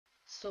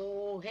So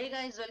hey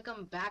guys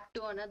welcome back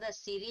to another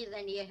series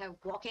and ये है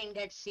walking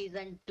dead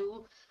season 2।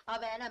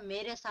 अब है ना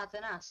मेरे साथ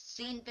है ना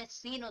सीन पे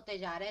सीन होते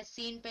जा रहे हैं,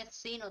 सीन पे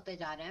सीन होते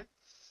जा रहे हैं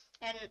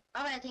एंड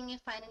अब आई थिंक ये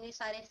फाइनली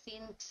सारे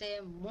सीन से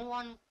मूव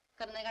ऑन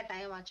करने का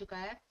टाइम आ चुका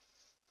है।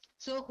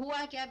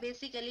 हुआ क्या,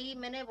 बेसिकली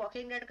मैंने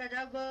वॉकिंग डेड का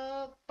जब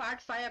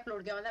पार्ट 5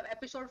 अपलोड किया, मतलब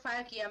एपिसोड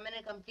 5 किया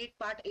मैंने कंप्लीट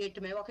पार्ट 8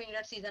 में वॉकिंग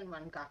डेड सीजन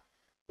 1 का।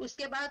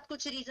 उसके बाद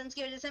कुछ रीजंस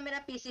की वजह से मेरा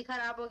पीसी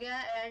खराब हो गया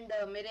एंड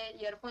मेरे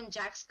ईयरफोन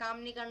जैक्स काम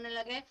नहीं करने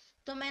लगे।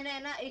 तो मैंने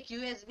है ना एक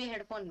यूएसबी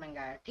हेडफोन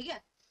मंगाया, ठीक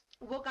है।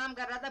 वो काम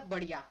कर रहा था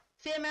बढ़िया।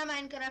 फिर मैं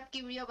माइनक्राफ्ट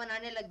की वीडियो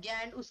बनाने लग गया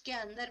एंड उसके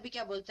अंदर भी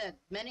क्या बोलते हैं,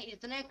 मैंने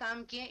इतने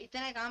काम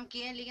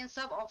किए लेकिन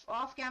सब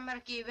ऑफ कैमरा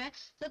किए हुए हैं।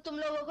 तो तुम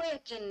लोगों को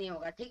यकीन नहीं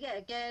होगा, ठीक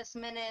है, क्या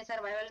मैंने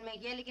सर्वाइवल में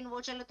किया, लेकिन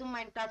वो चलो तुम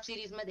माइनक्राफ्ट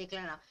सीरीज में देख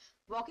लेना।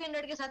 वॉकिंग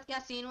डेड के साथ क्या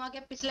सीन हुआ कि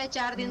पिछले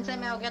 4 दिन से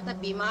मैं हो गया था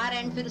बीमार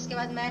एंड फिर उसके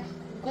बाद मैं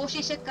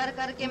कोशिश कर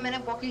करके मैंने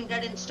वॉकिंग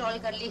डेड इंस्टॉल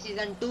कर ली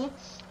सीजन 2,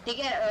 ठीक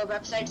है,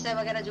 वेबसाइट से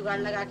वगैरह जुगाड़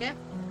लगा के।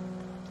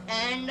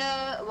 एंड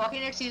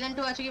वॉकिंग डेड सीजन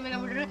 2 आ चुकी है मेरे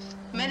कंप्यूटर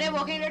में। मैंने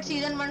वॉकिंग डेड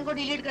सीजन 1 को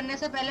डिलीट करने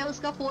से पहले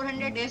उसका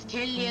 400 डेज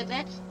खेल लिए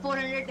थे।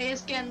 400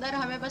 डेज के अंदर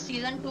हमें बस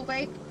सीजन 2 का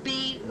एक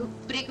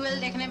प्रीक्वल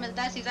देखने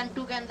मिलता है। सीजन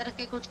 2 के अंदर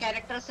के कुछ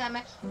कैरेक्टर्स से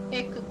हमें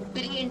एक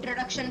प्री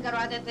इंट्रोडक्शन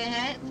करवा देते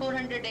हैं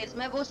 400 डेज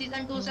में। वो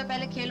सीजन 2 से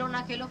पहले खेलो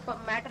ना खेलो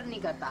मैटर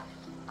नहीं करता।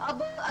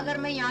 अब अगर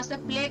मैं यहाँ से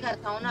प्ले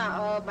करता हूँ ना,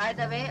 बाय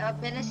द वे अब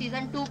मैंने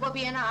सीजन 2 को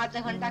भी है ना आधा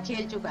घंटा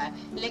खेल चुका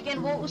है, लेकिन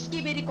वो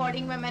उसकी भी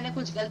रिकॉर्डिंग में मैंने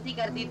कुछ गलती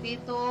कर दी थी,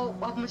 तो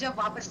अब मुझे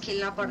वापस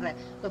खेलना पड़ रहा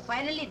है। तो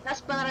फाइनली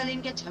 10-15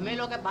 दिन के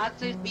झमेलों के बाद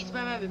से बीच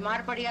में मैं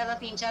बीमार पड़ गया था,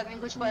 3-4 दिन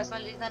कुछ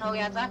पर्सनल रीजन हो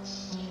गया था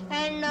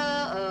एंड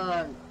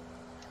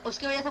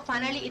उसकी वजह से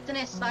फाइनली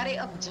इतने सारे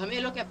अब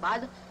झमेलों के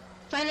बाद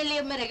फाइनली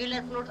अब मैं रेगुलर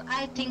अपलोड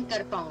आई थिंक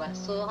कर पाऊंगा।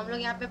 हम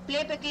लोग यहाँ पे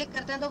प्ले पे क्लिक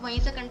करते हैं तो वहीं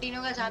से कंटिन्यू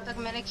होगा जहां तक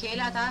मैंने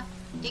खेला था,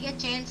 ठीक है।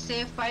 Change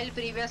save file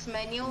previous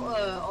menu,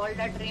 all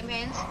that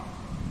remains,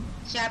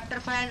 chapter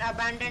file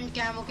abandon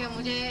क्या, ओके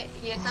मुझे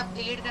ये सब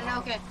डिलीट करना,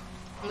 ओके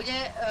मुझे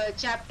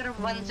चैप्टर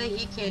 1 से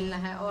ही खेलना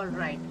है, ऑल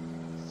राइट।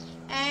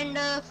 एंड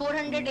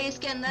 400 डेज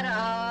के अंदर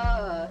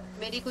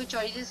मेरी कोई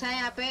चॉइसेस हैं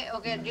यहाँ पे,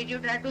 okay. Did you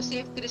try to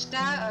save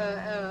Crysta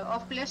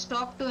of place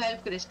stop to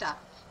help Crysta,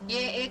 ये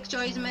एक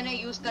चॉइस मैंने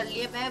यूज कर ली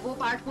है। मैं वो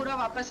पार्ट पूरा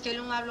वापस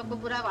खेलूंगा, आप लोग को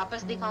पूरा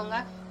वापस दिखाऊंगा,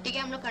 ठीक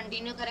है। हम लोग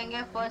कंटिन्यू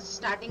करेंगे फर्स्ट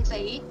स्टार्टिंग से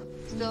ही।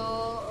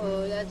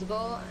 Let's go.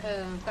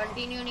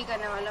 कंटिन्यू नहीं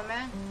करने वाला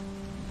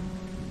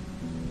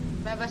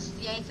मैं बस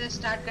यहीं से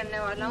स्टार्ट करने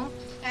वाला हूँ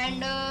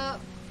एंड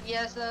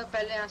यस,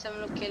 पहले यहाँ से हम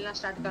लोग खेलना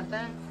स्टार्ट करते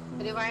हैं।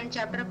 Rewind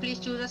chapter,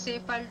 please choose a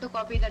save file to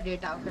copy the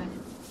data, okay.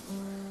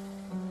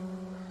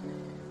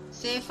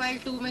 Save file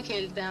 2 में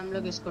खेलते हैं हम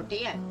लोग इसको,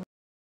 ठीक है।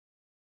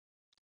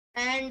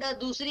 एंड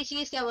दूसरी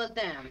चीज क्या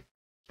बोलते हैं,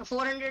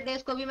 400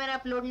 डेज को भी मैंने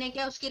अपलोड नहीं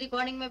किया, उसकी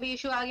रिकॉर्डिंग में भी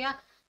इशू आ गया।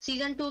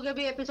 सीजन 2 के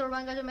भी एपिसोड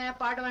 1 का जो मैंने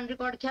पार्ट 1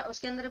 रिकॉर्ड किया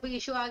उसके अंदर भी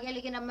इशू आ गया,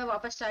 लेकिन अब मैं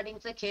वापस स्टार्टिंग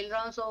से खेल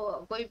रहा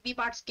हूँ, कोई भी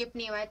पार्ट स्किप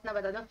नहीं हुआ, इतना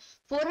बता दो।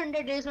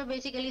 400 डेज में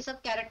बेसिकली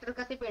सब कैरेक्टर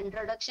का सिर्फ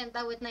इंट्रोडक्शन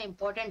था, वो इतना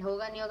इंपॉर्टेंट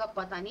होगा नहीं होगा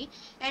पता नहीं।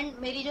 एंड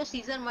मेरी जो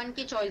सीजन 1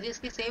 की चॉइसेस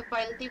की सेव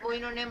फाइल थी वो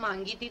इन्होंने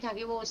मांगी थी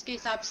ताकि वो उसके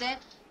हिसाब से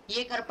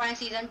ये कर पाए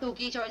सीजन 2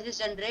 की चॉइसेस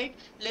जनरेट,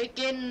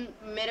 लेकिन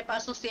मेरे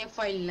पास वो सेव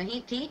फाइल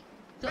नहीं थी।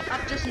 तो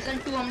अब जो सीजन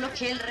 2 हम लोग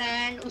खेल रहे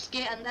हैं उसके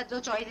अंदर जो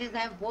चॉइसेस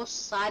हैं वो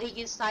सारी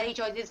की सारी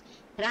चॉइसेस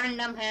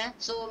रैंडम है।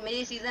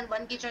 मेरी सीजन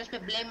 1 की चॉइस पे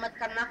ब्लेम मत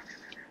करना,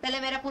 पहले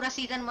मेरा पूरा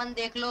सीजन 1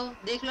 देख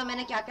लो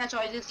मैंने क्या क्या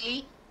चॉइसेस ली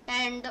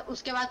एंड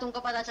उसके बाद तुमको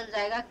पता चल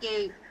जाएगा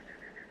कि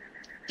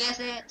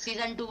कैसे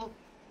सीजन 2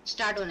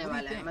 स्टार्ट होने What do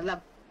you वाला है। think?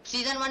 मतलब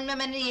सीजन 1 में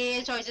मैंने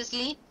ये choices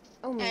Lee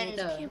Oh man, and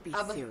you can't be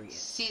अब serious.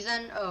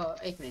 सीजन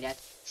एक मिनट यार,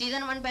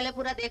 सीजन 1 पहले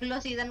पूरा देख लो।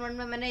 सीजन 1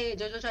 में मैंने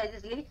जो जो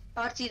चॉइसेस ली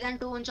और सीजन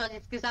 2 उन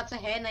चॉइसेस के हिसाब से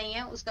है नहीं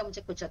है उसका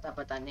मुझे कुछ अता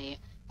पता नहीं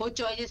है। वो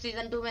चॉइसेस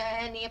सीजन 2 में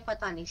है नहीं है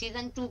पता नहीं।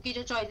 सीजन 2 की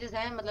जो चॉइसेस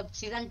है, मतलब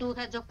सीजन 2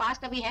 है जो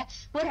पास्ट अभी है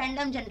वो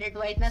रैंडम जनरेट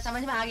हुआ, इतना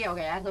समझ में आ गया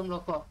होगा यार तुम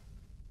लोग को।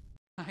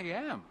 I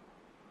am.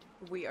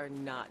 We are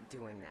not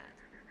doing that.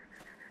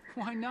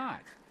 Why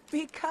not?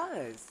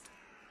 Because.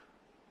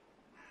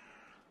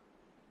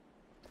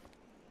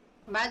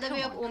 By the way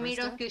Come अब on, उम्मीद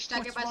और Krista. कृष्टा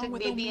के What's पास wrong एक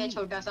with बेबी है Omid?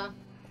 छोटा सा।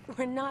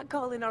 We're not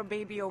calling our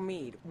baby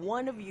Omid.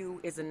 One of you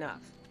is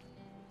enough.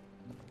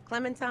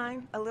 Clementine,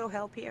 a little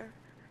help here?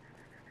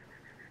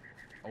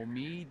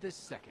 Omid the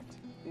second.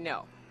 No.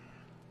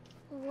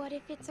 What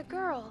if it's a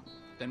girl?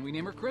 Then we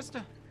name her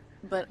Krista.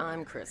 But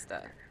I'm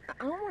Krista. I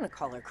don't want to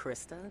call her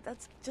Krista.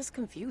 That's just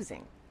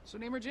confusing.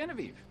 So name her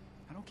Genevieve.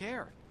 I don't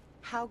care.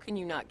 How can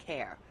you not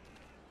care?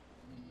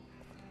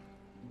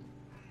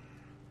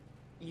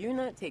 You're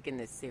not taking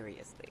this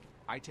seriously.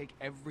 I take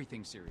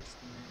everything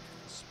seriously,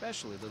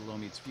 especially little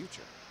Omid's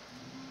future.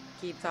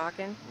 Keep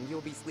talking, and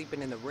you'll be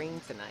sleeping in the rain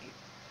tonight.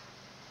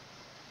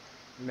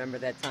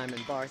 Remember that time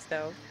in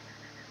Barstow?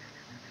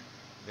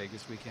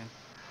 Vegas weekend.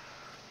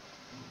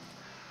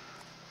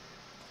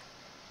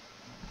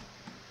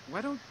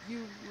 Why don't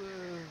you,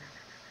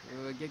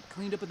 get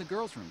cleaned up in the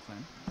girls' room,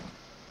 Clem?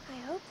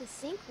 I hope the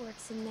sink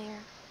works in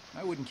there.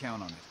 I wouldn't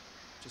count on it.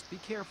 Just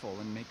be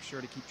careful and make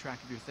sure to keep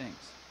track of your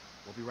things.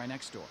 We'll be right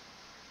next door.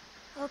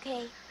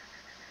 Okay.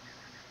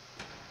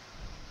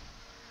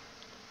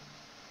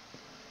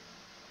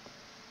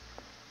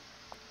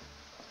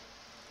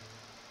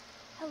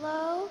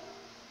 Hello?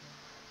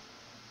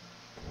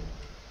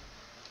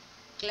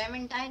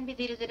 Clementine भी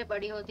धीरे धीरे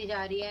बड़ी होती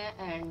जा रही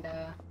है and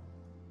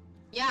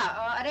या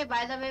अरे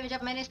बाय द वे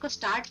जब मैंने इसको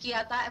स्टार्ट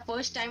किया था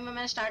फर्स्ट टाइम में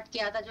मैंने स्टार्ट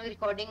किया था जो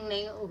रिकॉर्डिंग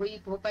नहीं हुई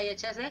हो पाई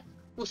अच्छे से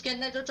उसके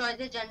अंदर जो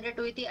चॉइसेस जनरेट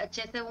हुई थी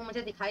अच्छे से वो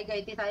मुझे दिखाई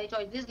गई थी सारी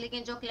चॉइसेस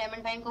लेकिन जो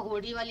क्लेमेंटाइन को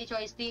हुडी वाली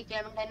चॉइस थी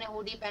क्लेमेंटाइन ने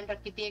हुडी पहन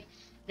रखी थी एक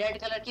रेड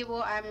कलर की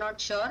वो आई एम नॉट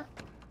श्योर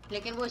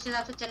लेकिन वो इस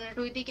हिसाब से जनरेट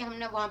हुई थी कि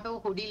हमने वहां पे वो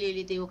हुडी ले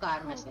ली थी वो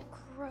कार में से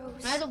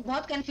Gross. मैं तो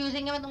बहुत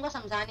कंफ्यूजिंग है मैं तुमको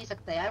समझा नहीं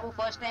सकता यार वो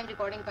फर्स्ट टाइम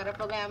रिकॉर्डिंग कर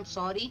रहा आई एम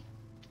सॉरी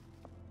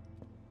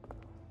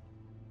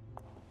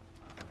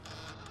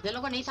जिन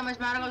लोगों को नहीं समझ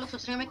में आ रहा वो लोग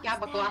सोच रहे हैं मैं क्या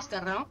बकवास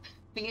कर रहा हूँ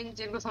लेकिन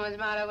जिनको समझ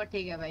में आ रहा है वो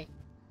ठीक है भाई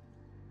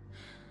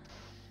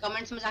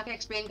कमेंट्स में जाके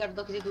एक्सप्लेन कर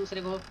दो किसी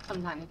दूसरे को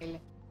समझाने के लिए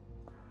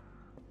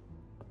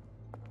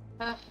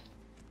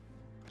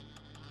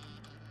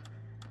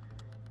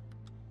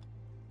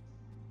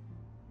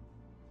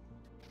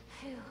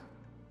Phew.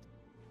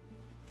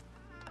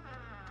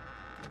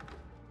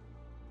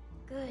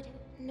 Good.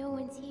 No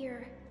one's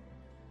here.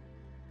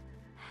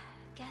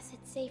 Guess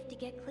it's safe to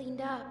get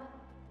cleaned up.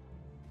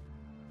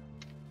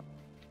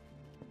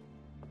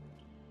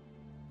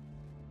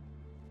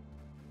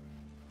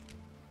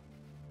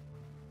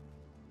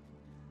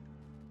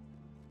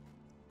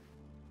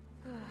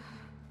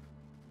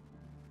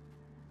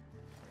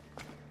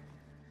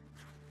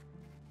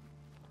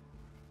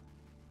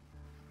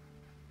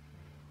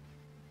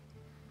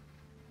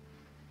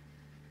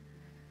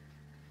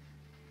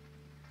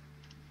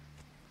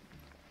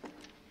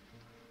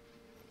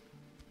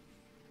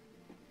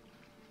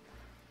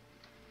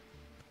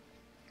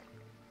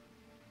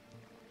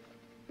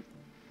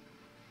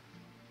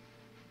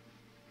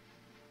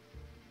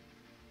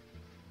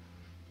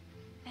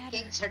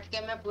 एक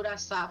झटके में पूरा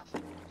साफ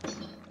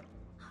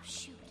Oh,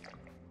 shoot.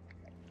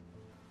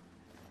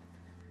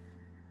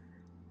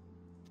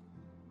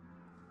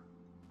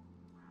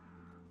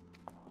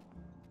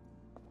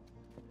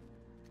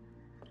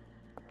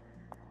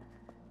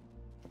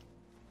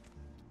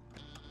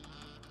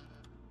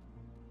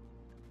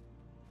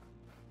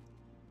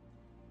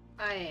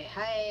 हाय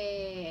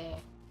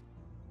हाय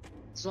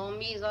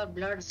ज़ॉम्बीज़ और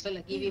ब्लड से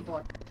लगी हुई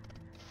बॉट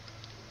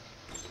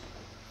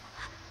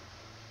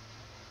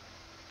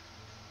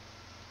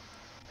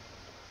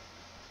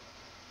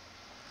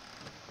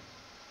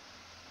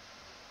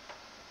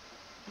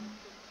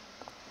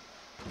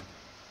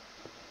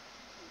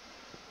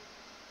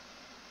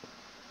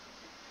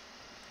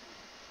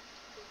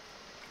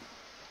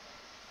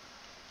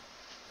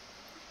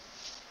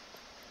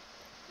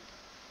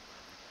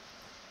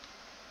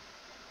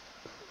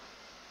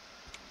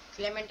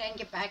क्लेमेंटाइन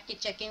के पैक की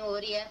चेकिंग हो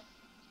रही है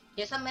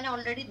ये सब मैंने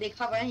ऑलरेडी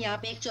देखा हुआ है यहाँ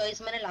पे एक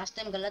चॉइस मैंने लास्ट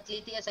टाइम गलत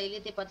ली थी या सही ली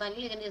थी पता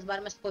नहीं लेकिन इस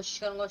बार मैं कोशिश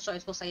करूंगा उस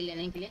चॉइस को सही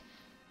लेने के लिए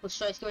उस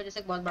चॉइस की वजह से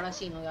एक बहुत बड़ा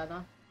सीन हो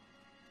जाता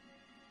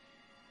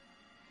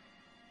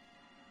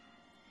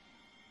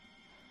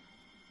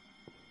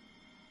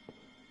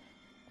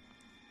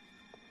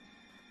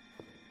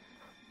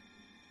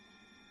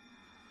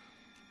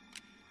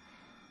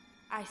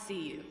I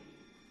see you.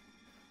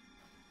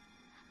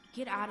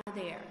 Get out of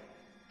there.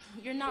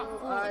 You're not Who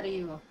cool. are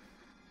you?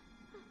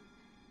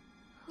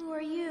 Who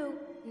are you?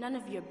 None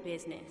of your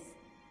business.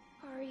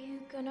 Are you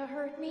gonna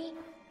hurt me?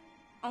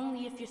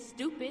 Only if you're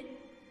stupid.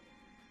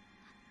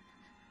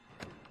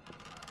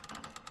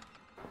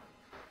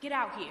 Get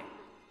out here.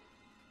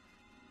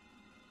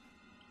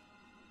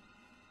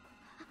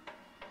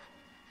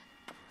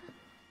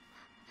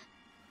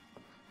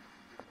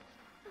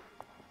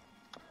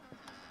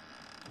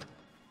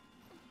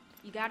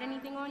 You got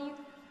anything on you?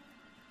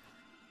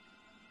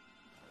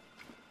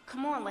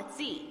 Come on, let's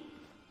see.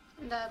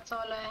 That's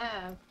all I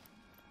have.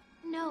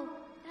 No,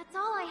 that's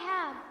all I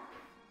have.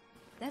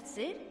 That's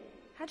it?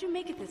 How'd you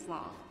make it this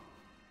long?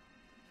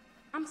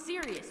 I'm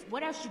serious.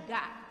 What else you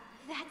got?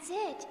 That's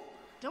it.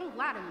 Don't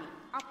lie to me.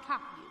 I'll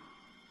pop you.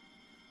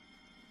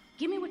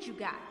 Give me what you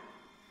got.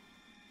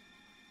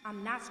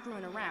 I'm not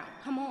screwing around.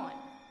 Come on.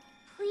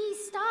 Please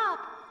stop.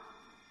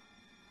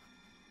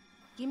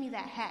 Give me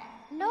that hat.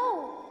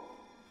 No.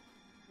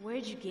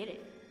 Where'd you get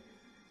it?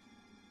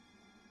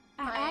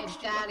 I My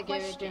asked you a dad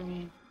gave it to question.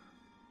 me.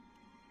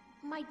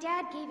 My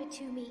dad gave it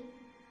to me.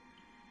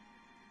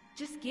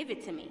 Just give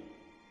it to me.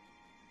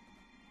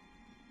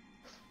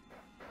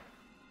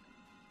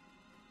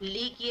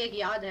 ली की एक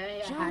याद है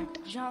या Junk,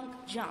 hat. junk,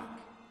 junk.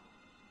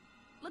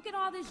 Look at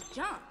all this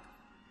junk.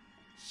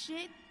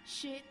 Shit,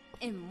 shit,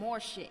 and more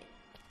shit.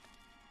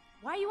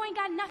 Why you ain't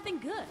got nothing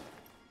good?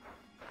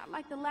 Not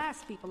like the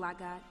last people I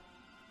got.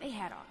 They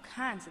had all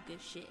kinds of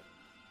good shit.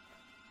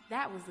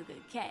 That was a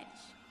good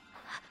catch.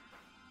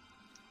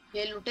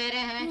 ये लुटेरे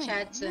हैं You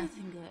शायद ain't से.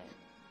 nothing good.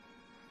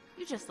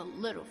 You're just a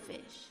little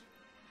fish.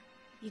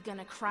 You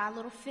gonna cry,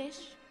 little fish?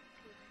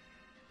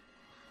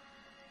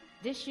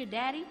 This your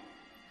daddy?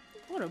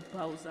 What a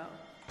bozo.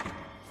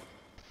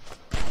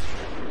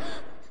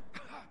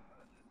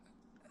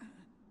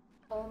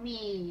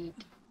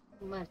 Omit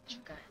मर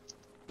चुका है.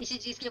 इसी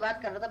चीज की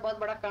बात कर रहा था बहुत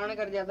बड़ा कांड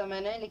कर दिया था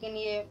मैंने लेकिन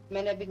ये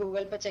मैंने अभी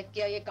गूगल पे चेक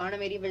किया ये कांड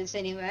मेरी वजह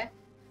से नहीं हुआ है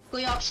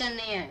कोई ऑप्शन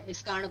नहीं है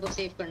इस कांड को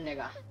सेव करने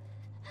का।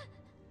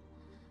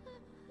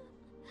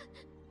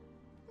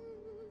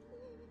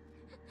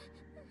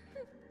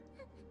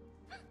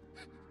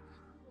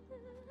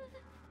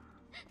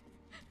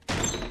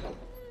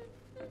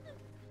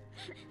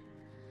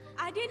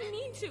 I didn't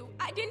mean to.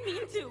 I didn't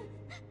mean to.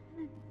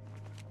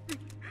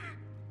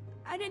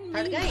 I didn't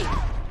हट mean गई। to.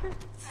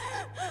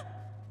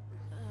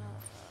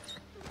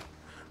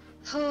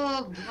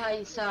 हो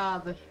भाई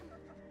साहब।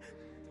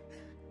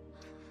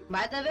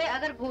 बाय द वे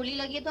अगर गोली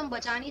लगी है तो हम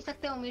बचा नहीं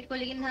सकते उम्मीद को,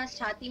 लेकिन हाँ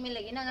छाती में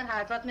लगी ना, अगर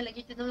हाथ में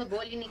लगी थी तो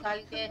गोली निकाल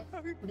के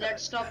ब्लड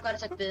स्टॉप कर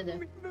सकते थे।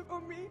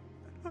 Homie,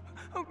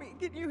 homie,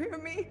 can you hear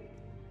me?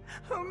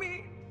 Homie.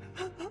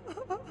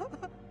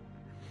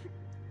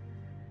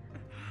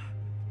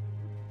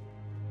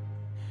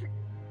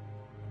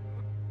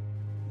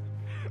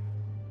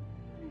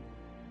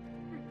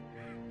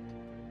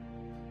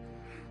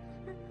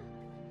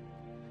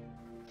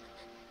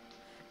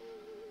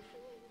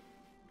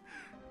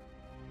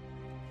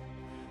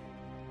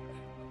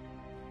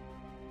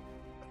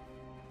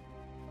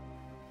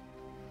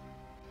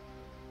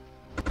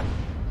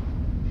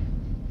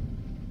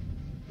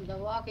 The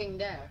Walking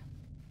Dead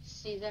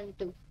Season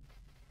 2।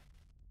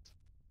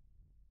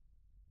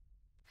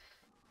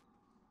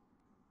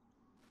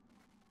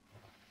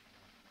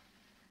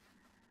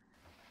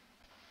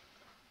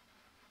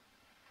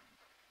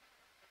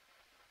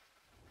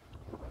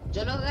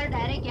 जो लोग अगर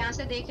डायरेक्ट यहाँ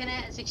से देख रहे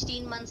हैं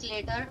 16 months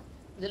लेटर,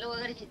 जो लोग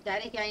अगर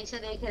डायरेक्ट यहीं से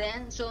देख रहे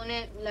हैं तो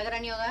उन्हें लग रहा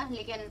नहीं होगा,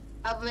 लेकिन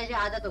अब मुझे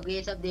आदत हो गई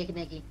है सब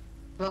देखने की।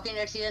 वॉकिंग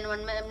डेड सीजन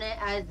 1 में हमने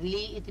एज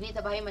ली इतनी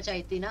तबाही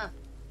मचाई थी ना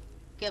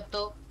कि अब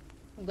तो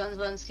गन्स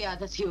वंस की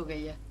आदत ही हो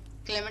गई है।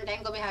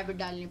 क्लेमेंटाइन को भी हैबिट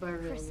डालनी पड़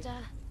रही है। Krista,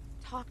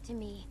 talk to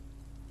me.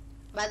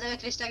 By the way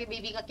Crysta की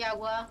बीबी का क्या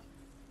हुआ?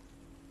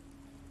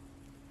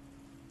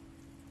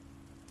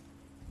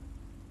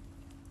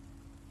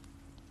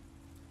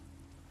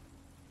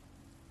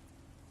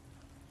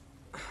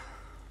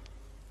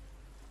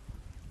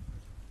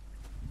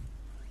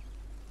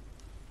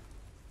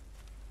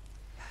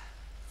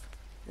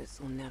 This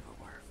will never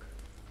work.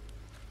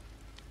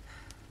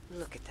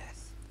 Look at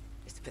this.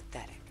 It's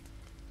pathetic.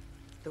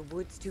 The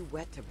wood's too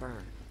wet to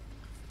burn.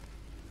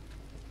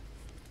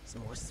 It's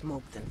more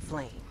smoke than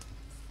flame.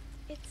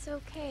 It's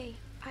okay.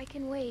 I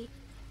can wait.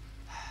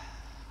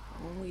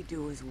 All we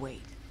do is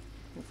wait.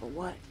 And for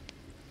what?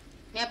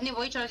 मैं अपनी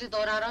वही choice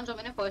दोहरा रहा हूँ जो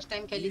मैंने first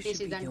time खेली You थी should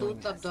be सीजन 2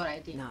 doing तब this, दोहराई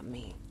थी। not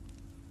me.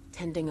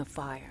 Tending a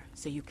fire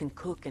so you can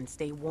cook and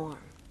stay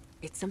warm.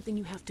 It's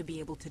something you have to be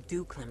able to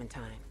do,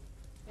 Clementine.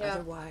 Yeah.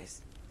 Otherwise,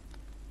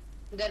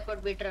 There could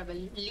be trouble.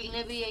 ली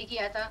ने भी यही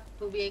किया था,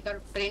 तू भी यही कर,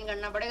 ट्रेन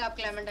करना पड़ेगा अब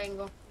क्लेमेंटाइन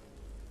को।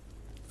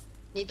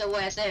 नहीं तो वो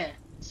ऐसे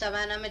है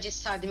सवाना में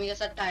जिस आदमी के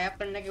साथ टाई अप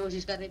करने की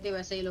कोशिश कर रही थी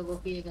वैसे ही लोगों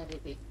की ये कर रही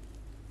थी।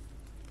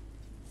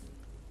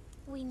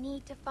 We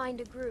need to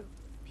find a group.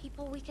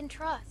 People we can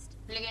trust.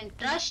 लेकिन We've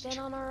trust been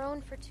on our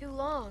own for too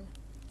long.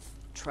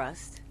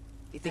 trust?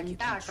 You think you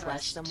can Trust.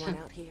 trust someone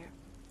out here?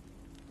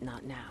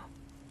 Not now.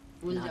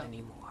 भूल Not जाओ।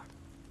 anymore.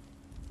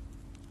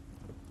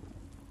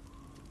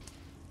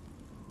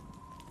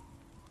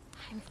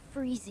 I'm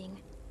freezing.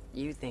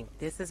 You think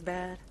this is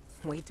bad?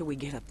 Wait till we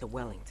get up to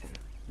Wellington.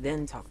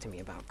 Then talk to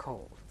me about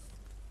cold.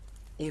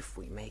 If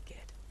we make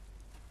it.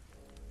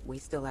 We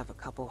still have a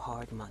couple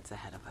hard months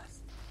ahead of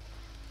us.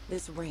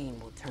 This rain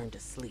will turn to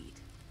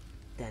sleet,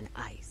 then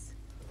ice,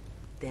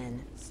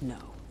 then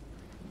snow.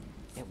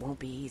 It won't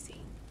be easy.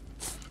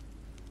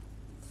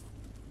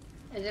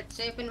 Is it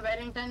safe in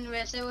Wellington?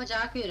 वैसे वो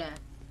जा क्यों रहा है?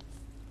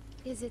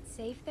 Is it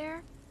safe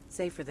there?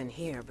 Safer than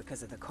here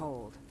because of the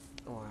cold,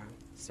 or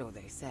so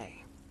they say.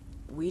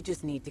 We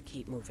just need to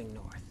keep moving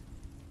north.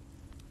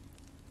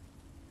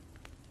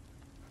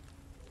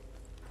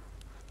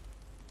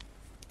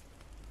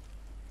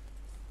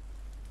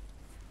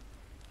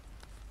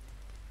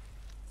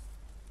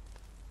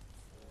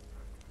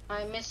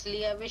 I miss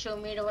Lee. I wish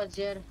Omid was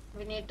here.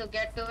 We need to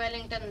get to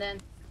Wellington then.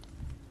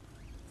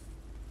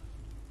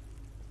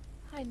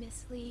 I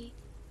miss Lee.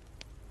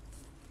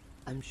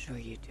 I'm sure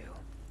you do.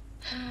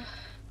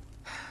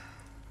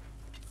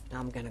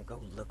 I'm gonna go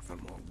look for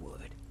more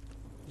wood.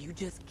 You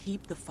just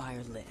keep the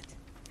fire lit.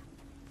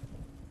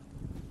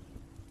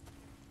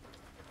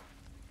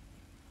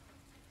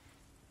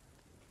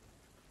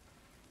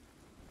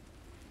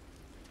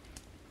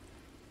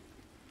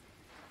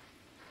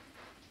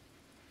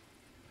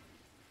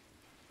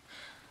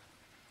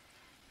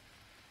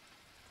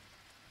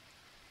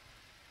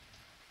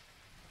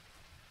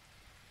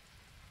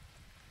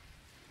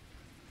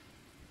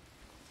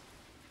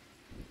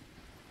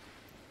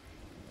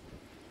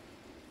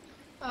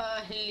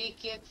 ली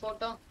की एक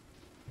photo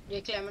ये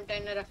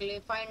Clementine ने रख ली।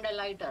 Find a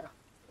lighter.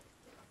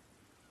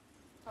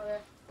 Okay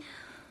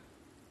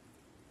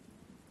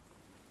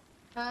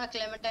हाँ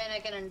Clementine I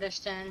can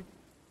understand.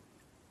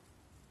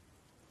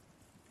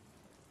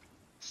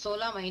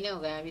 16 महीने हो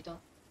गए अभी तो,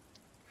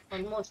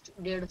 ऑलमोस्ट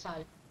 1.5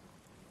 साल।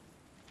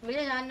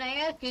 मुझे जानना है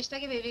यार क्रिस्टा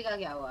की बेबी का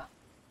क्या हुआ।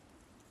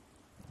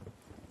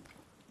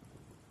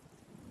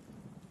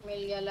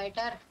 मिल गया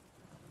लाइटर।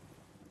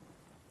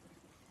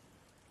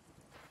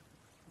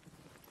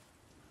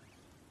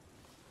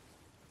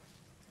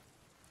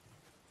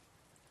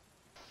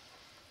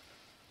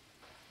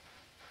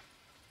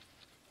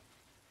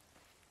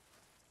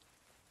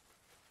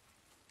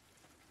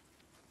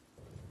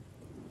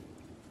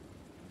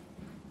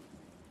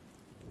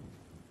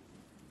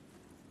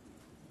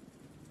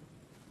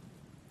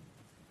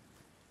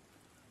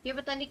 ये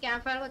पता नहीं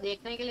कैंप फायर को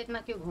देखने के लिए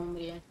इतना क्यों घूम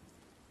रही है।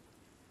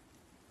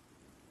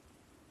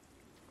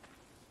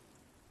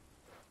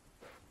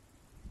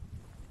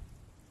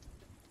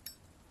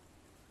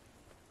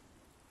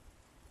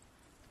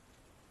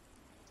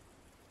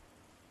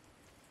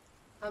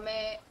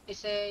 हमें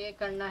इसे ये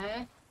करना है।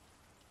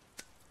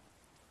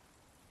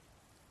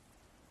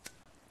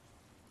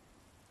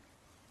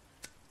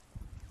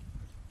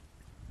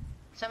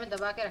 इसे हमें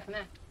दबा के रखना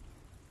है।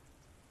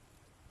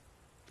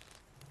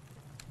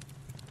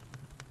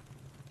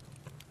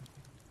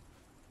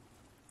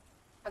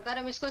 अगर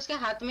हम इसको इसके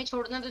हाथ में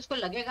छोड़ दें तो इसको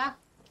लगेगा,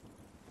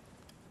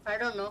 आई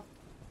डोंट नो,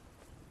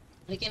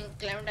 लेकिन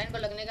क्लेमेंटाइन को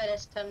लगने का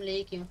रिस्क हम ले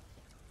ही क्यों।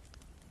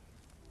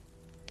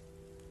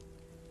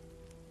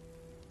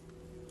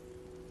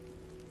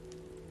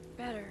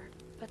 Better,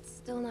 but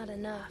still not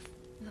enough.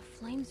 The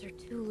flames are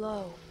too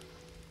low.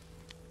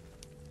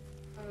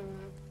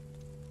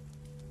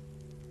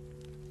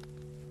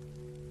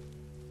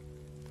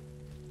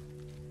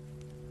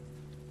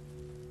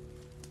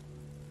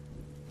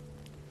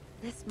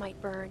 This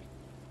might burn.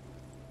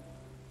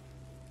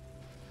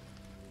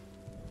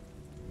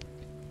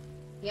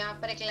 यहाँ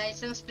पर एक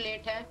लाइसेंस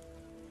प्लेट है।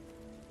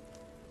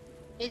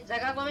 इस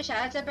जगह को मैं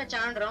शायद से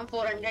पहचान रहा हूँ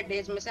 400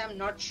 डेज में से, I am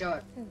not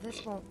sure.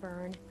 This won't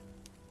burn.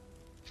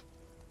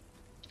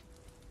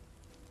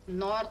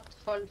 North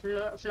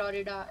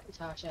Florida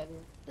था शायद।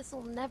 This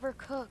will never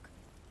cook.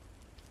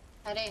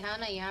 अरे हाँ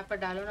ना, यहाँ पर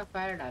डालो ना,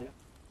 फायर डालो।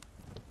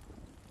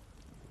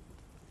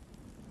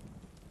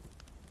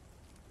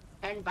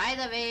 एंड बाय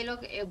द वे ये लोग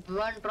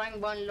one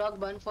drawing one log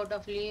one photo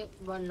flee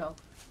one log,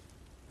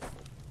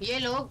 ये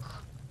लोग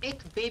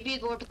एक बेबी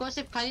गोट को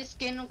सिर्फ खाली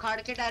स्किन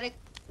उखाड़ के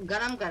डायरेक्ट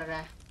गरम कर रहा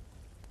है।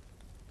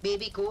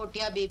 बेबी गोट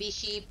या बेबी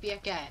शीप या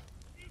क्या है।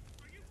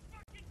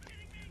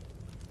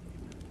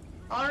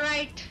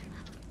 Alright,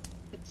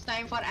 it's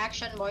time for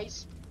action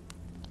boys.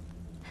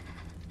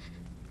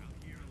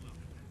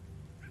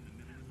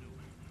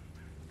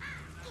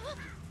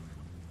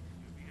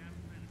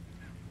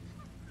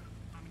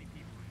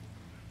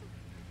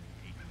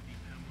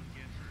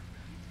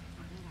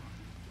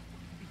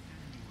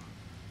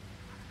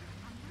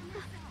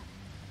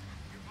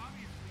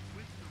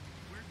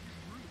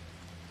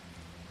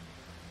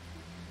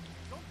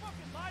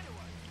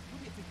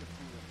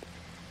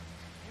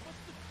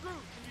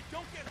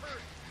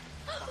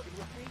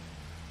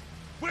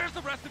 Where's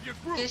the rest of your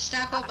group?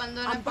 Krishna को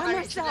बंदों ने I'm by पकड़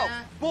myself. लिया।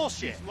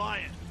 Bullshit. He's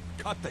lying.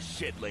 Cut the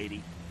shit, lady.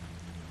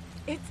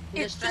 It's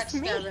Distract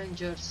just me.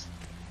 scavengers.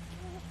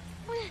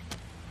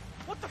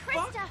 What the fuck?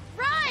 Krista,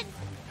 run!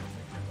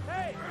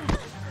 Hey!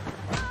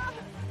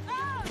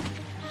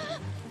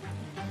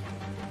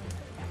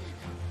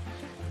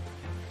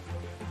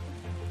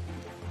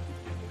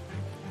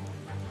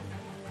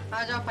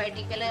 आ जाओ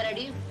fighting के लिए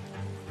ready.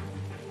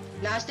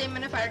 Last time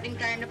मैंने fighting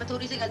time पे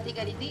थोड़ी सी गलती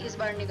करी थी, इस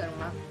बार नहीं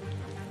करूंगा।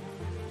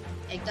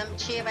 एकदम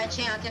 6 बाय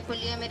 6 आंखें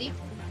खुली है मेरी।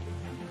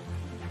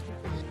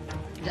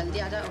 जल्दी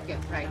आ जाओ। Okay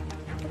right.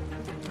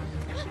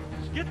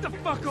 Get the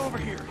fuck over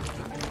here!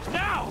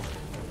 Now!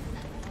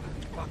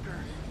 Fucker.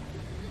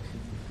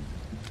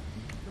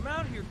 Come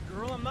out here,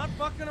 girl. I'm not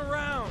fucking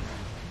around.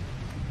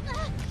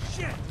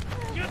 Shit!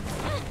 Get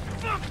the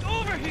fuck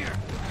over here!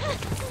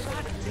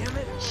 God damn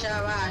it!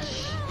 शाबाश।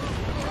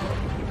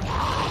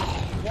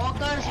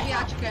 वॉकर्स भी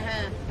आ चुके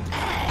हैं।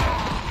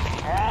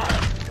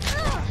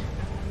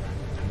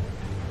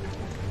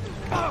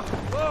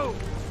 Whoa!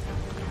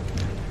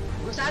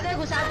 घुसा दे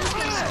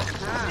इसके अंदर।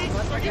 हाँ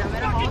बहुत बढ़िया।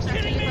 मेरा माउस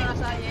एक्चुअली थोड़ा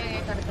सा ये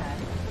करता है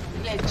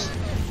glitch.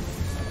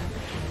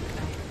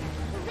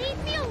 Leave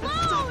me Stop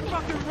alone!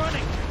 fucking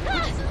running!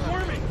 Quit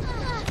squirming!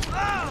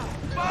 Ah!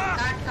 Fuck!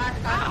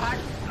 काट।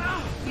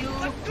 You.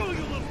 Let go,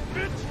 you little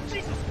bitch!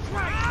 Jesus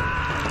Christ!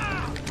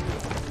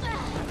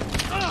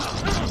 Ah!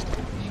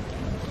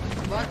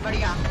 बहुत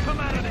बढ़िया। Come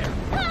out of there!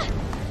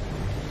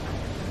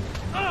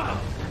 Ah!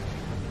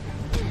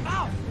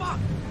 Ow! Fuck!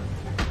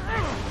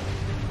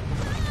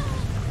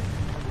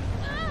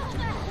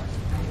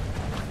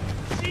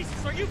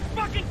 Jesus, are you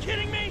fucking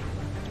kidding me?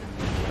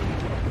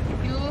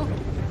 You.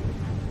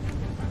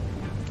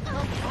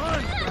 Come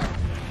on!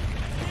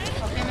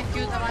 Okay मैं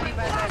क्यों दबा नहीं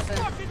पाया ऐसे।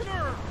 Fucking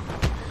nerve!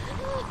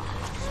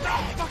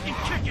 Stop fucking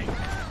kicking!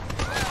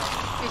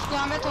 इसको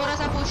हमें थोड़ा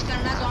सा पुश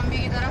करना है ज़ॉम्बी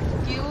की तरफ।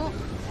 क्यों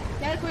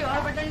यार, कोई और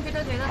बटन भी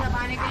तो दे दो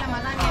दबाने के लिए,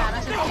 मजा नहीं आ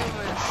रहा सिर्फ क्यों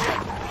है।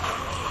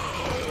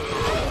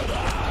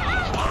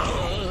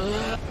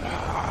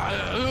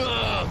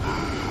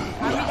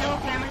 अभी देखो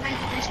क्लेमेंटाइन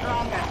कितनी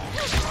स्ट्रॉन्ग है।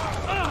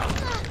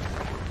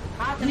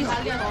 हाथ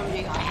निकाल दिया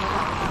ज़ॉम्बी का।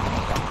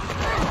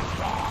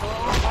 तो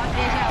बहुत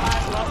तेज है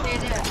आवाज, बहुत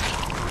तेज है।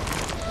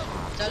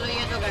 चलो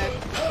ये तो गए।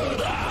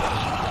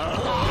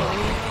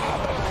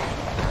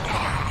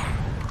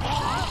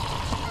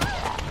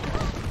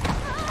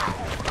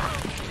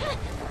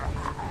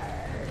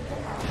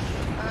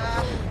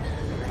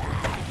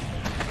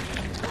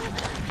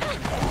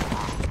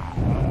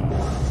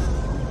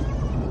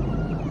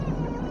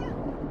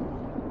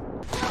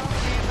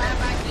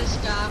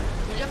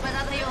 मुझे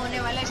पता था ये होने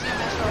वाला है, इसलिए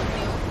मैं शॉट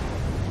नहीं हूँ।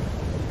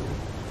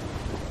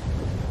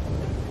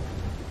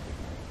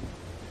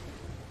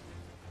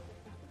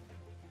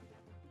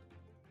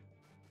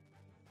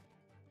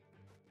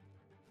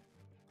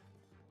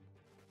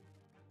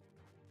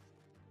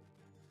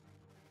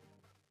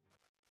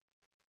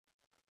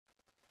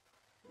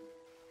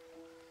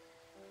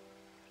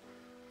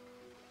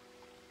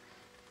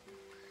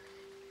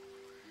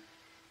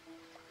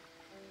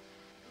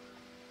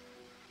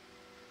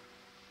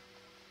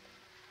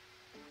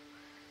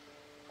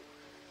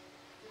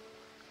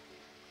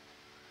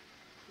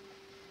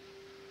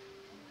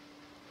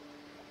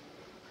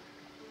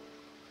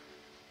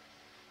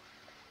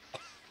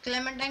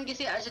 क्लेमेंटाइन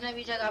किसी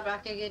अजनबी जगह पे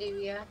आके गिरी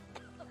हुई है।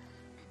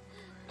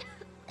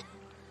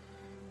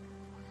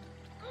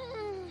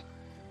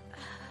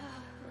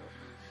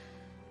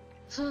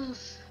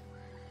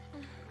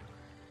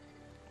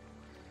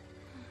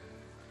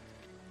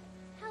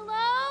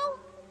 Hello?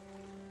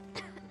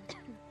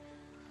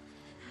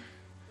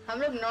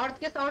 हम लोग नॉर्थ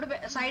के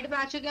साइड पे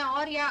आ चुके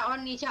हैं और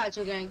नीचे आ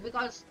चुके हैं,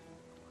 बिकॉज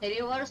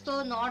रिवर्स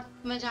तो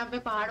नॉर्थ में जहाँ पे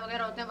पहाड़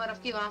वगैरह होते हैं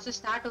बर्फ की, वहां से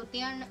स्टार्ट होती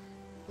हैं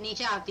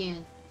नीचे आती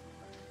हैं।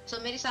 सो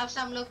मेरे हिसाब से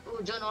हम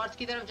लोग जो नॉर्थ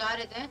की तरफ जा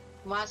रहे थे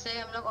वहां से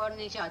हम लोग और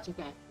नीचे आ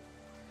चुके हैं,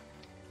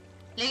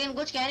 लेकिन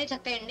कुछ कह नहीं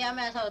सकते। इंडिया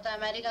में ऐसा होता है,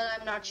 America I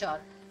am not sure.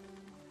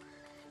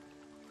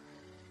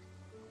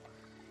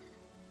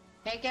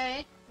 है क्या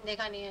है?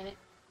 देखा नहीं है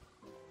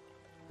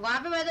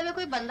वहां पे। वैसे में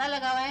कोई बंदा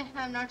लगा हुआ है,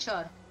 आई एम नॉट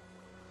श्योर।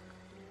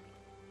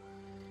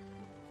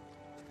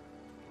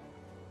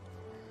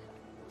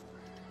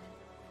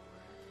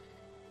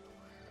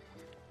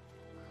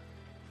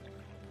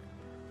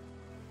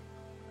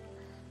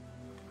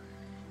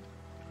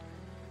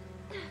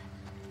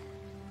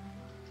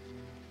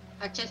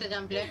 अच्छे से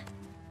जंप ले।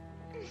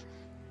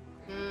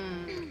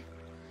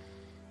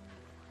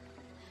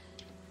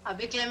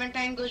 अभी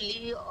क्लेमेंटाइन को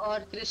ली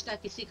और क्रिस्टा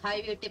की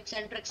सिखाई हुई टिप्स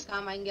एंड ट्रिक्स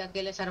काम आएंगे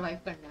अकेले सरवाइव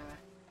करने में।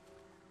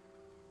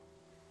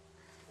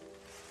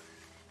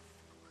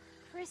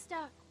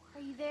 Krista,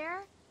 are you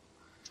there?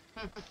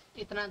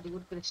 इतना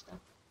दूर क्रिस्टा।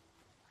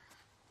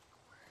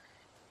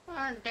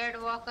 डेड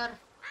वॉकर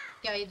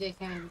क्या ही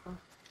देखे हैं इनको।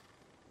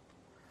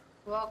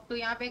 वॉक तो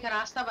यहाँ पे एक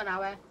रास्ता बना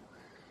हुआ है।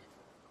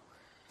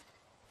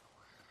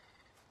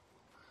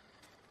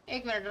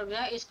 एक मिनट रुक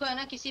जा, इसको है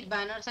ना किसी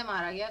बैनर से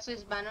मारा गया। सो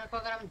इस बैनर को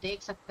अगर हम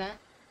देख सकते हैं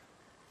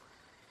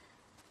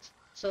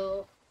सो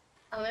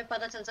हमें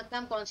पता चल सकता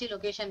है हम कौन सी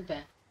लोकेशन पे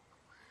हैं।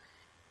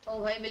 ओ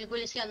भाई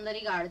बिल्कुल इसके अंदर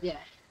ही गाड़ दिया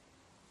है।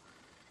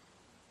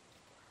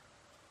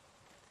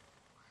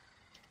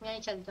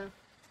 यहीं चलता।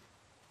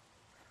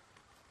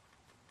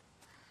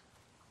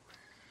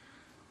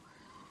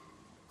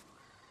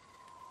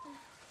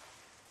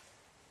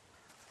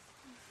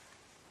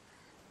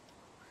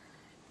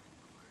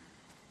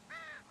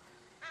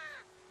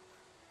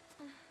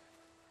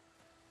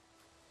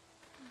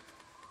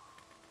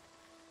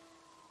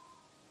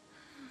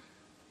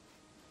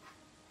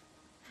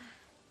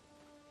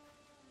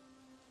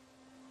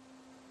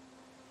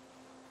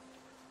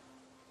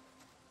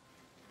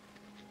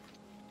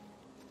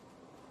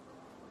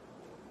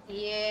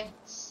 ये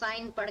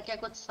साइन पढ़ के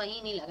कुछ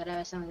सही नहीं लग रहा है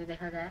वैसे मुझे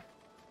देखा जाए।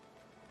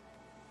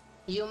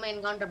 You may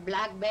encounter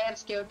black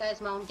bears,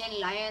 coyotes, mountain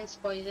lions,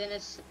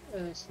 poisonous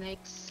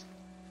snakes.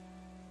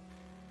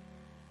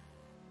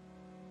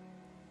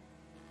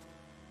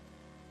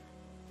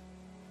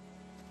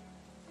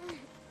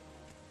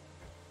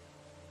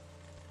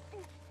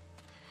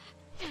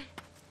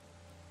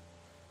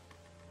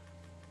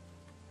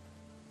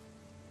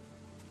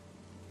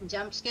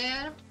 Jump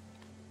scare.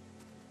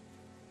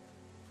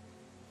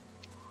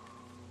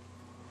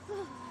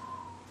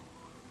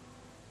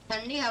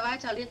 ठंडी हवा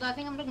चल रही है तो आई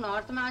थिंक हम लोग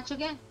नॉर्थ में आ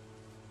चुके हैं।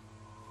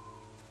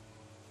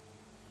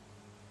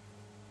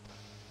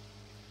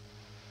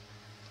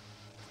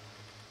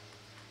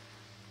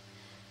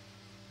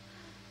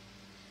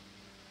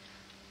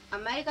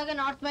 अमेरिका के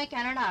नॉर्थ में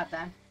कनाडा आता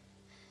है।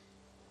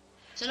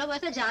 चलो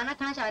वैसे जाना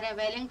कहाँ चाह रहे हैं?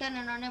 वेलिंगटन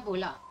इन्होंने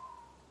बोला।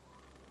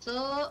 तो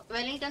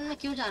वेलिंगटन में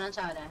क्यों जाना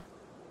चाह रहे हैं?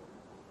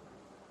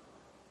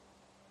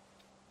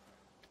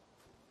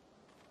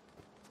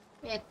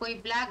 कोई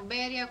ब्लैक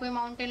बेयर या कोई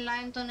माउंटेन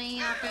लायन तो नहीं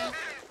यहाँ पे?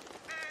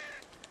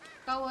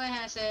 कौवे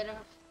हैं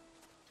सिर्फ।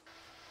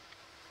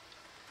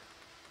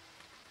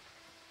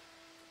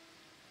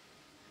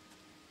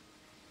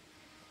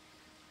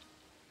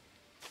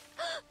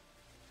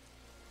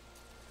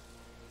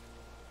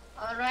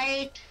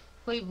 ऑलराइट,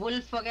 कोई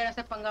वुल्फ वगैरह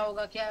से पंगा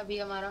होगा क्या अभी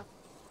हमारा?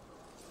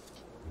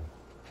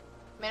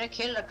 मैंने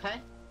खेल रखा है।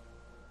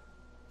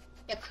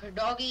 एक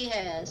डॉगी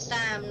है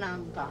सैम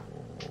नाम का।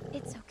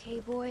 It's okay,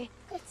 boy.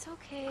 It's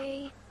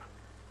okay.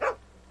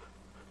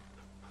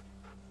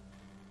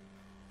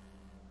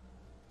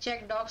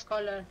 Check dog's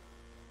collar.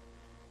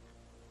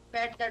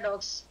 Pet the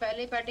dogs.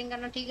 पहले पेटिंग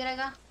करना ठीक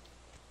रहेगा।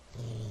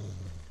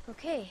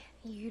 Okay,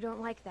 you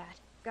don't like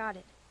that.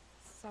 Got it.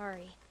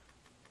 Sorry.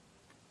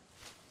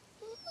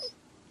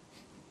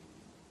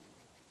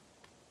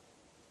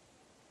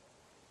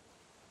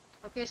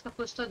 Okay, इसका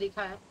कुछ तो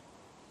दिखा है।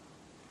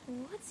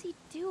 What's he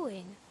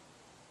doing?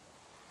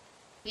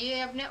 ये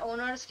अपने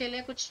ओनर्स के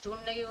लिए कुछ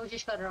ढूंढने की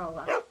कोशिश कर रहा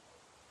होगा।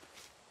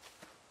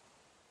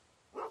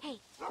 Hey,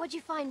 what'd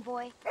you find,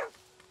 boy?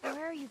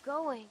 Where are you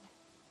going?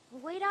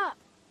 Wait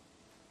up.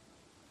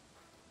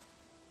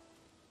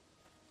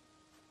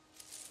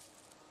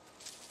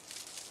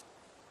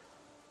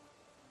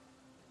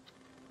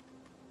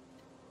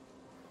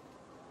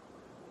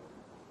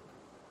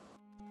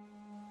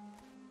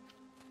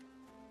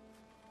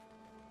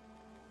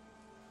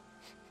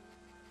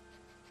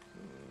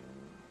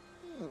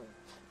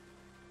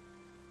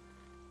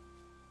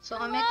 सो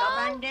हमें एक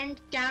अबैंडेंड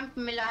कैंप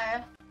मिला है।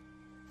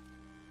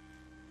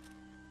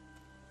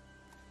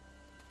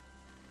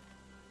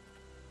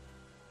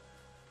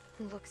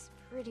 Looks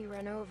pretty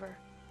run over.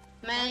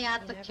 मैं यहाँ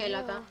You तक never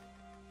खेला था. know.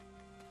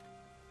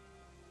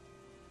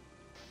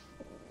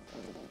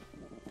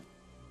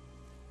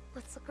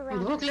 Let's look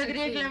around. भूख for लग some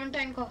रही है food.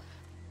 क्लेमेंटाइन को.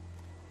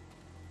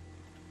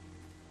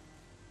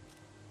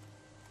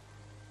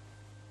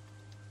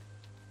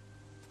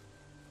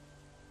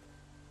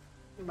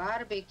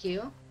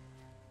 बारबेक्यू.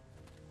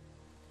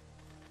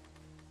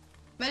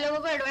 मैं लोगों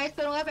को एडवाइस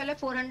करूंगा पहले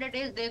 400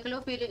 डेज देख लो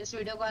फिर इस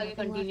वीडियो को आगे Nothing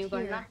left कंटिन्यू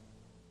करना.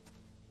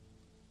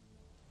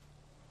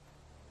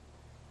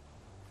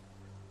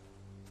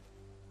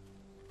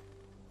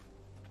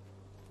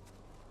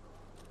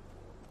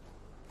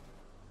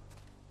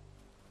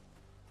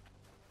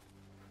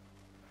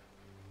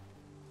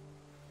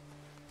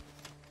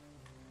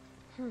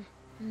 here.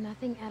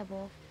 Nothing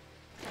edible.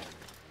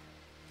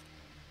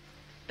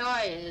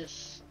 Toys.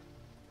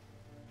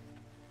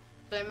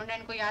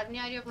 Clementine को याद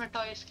नहीं आ रही अपना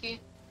टॉयज की.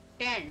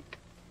 टेंट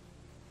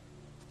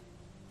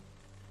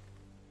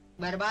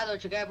बर्बाद हो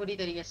चुका है पूरी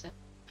तरीके से.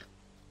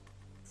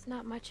 It's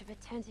not much of a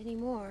tent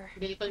anymore.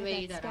 बिल्कुल I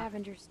मेरी bet तरह.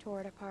 scavengers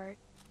tore it apart.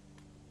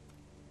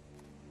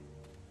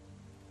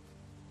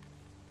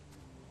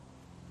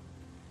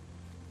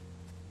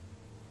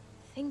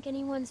 Think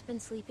anyone's been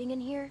sleeping in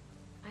here?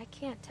 I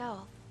can't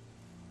tell.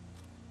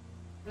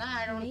 No,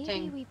 I don't Maybe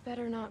think. we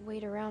better not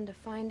wait around to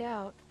find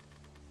out.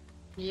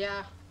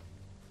 Yeah.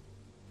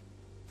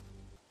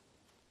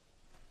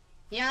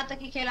 यहाँ तक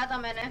ही खेला था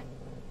मैंने.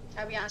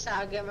 अब यहाँ से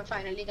आगे मैं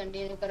फाइनली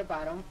कंटिन्यू कर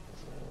पा रहा हूँ.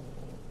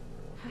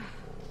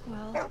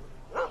 Well,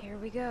 here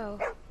we go.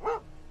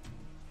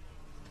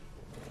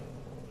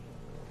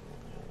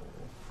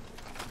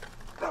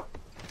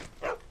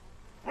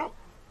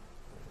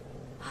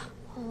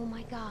 Oh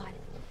my god.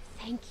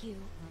 Thank you.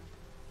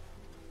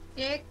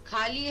 ये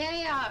खाली है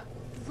या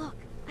Look,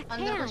 a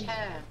अंदर कुछ can.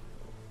 है?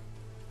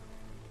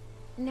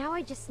 Now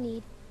I just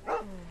need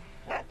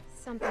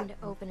something to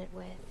open it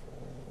with.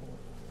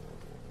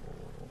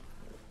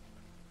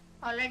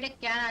 Already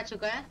can आ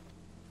चुका है.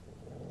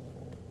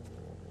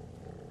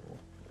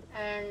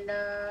 And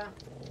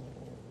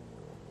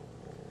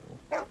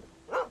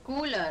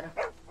cooler.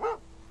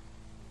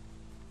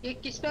 ये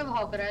किस पे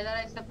भौंक रहा है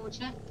जरा इससे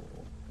पूछे.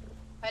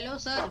 हेलो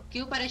सर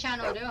क्यों परेशान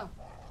हो रहे हो.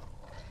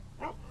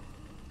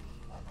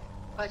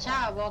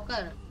 अच्छा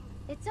walker.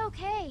 It's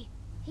okay.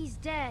 He's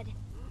dead.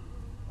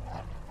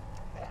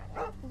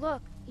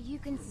 Look, you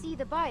can see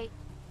the bite.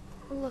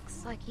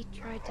 Looks like he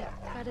tried to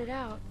cut it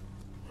out.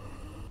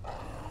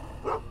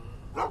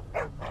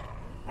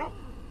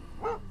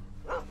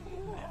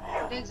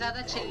 देख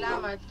ज्यादा चिल्ला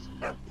मत.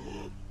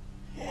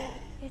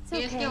 It's ये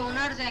इसके okay.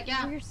 ओनर्स हैं क्या.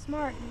 We're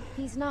smart.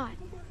 He's not.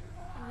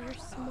 We're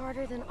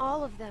smarter than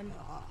all of them.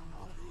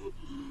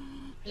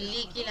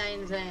 Leaky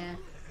lines हैं.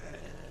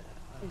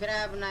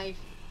 Grab knife.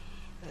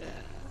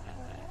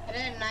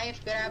 अरे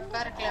नाइफ ग्रैब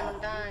कर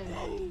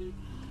Clementine.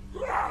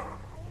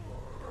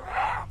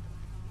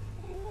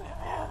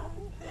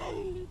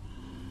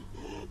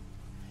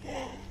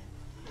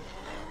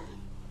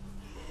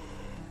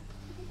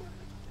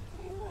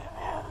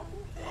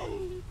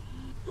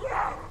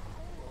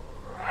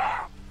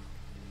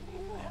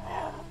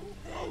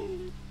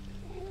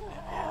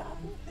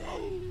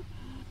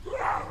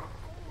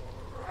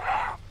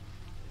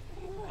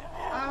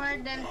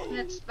 Alright then,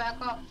 let's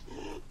back off.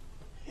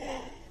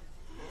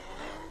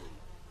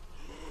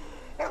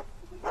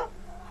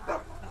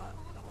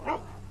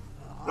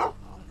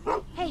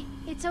 Hey,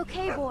 it's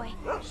okay, boy.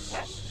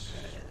 Shh.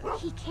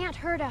 He can't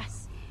hurt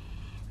us.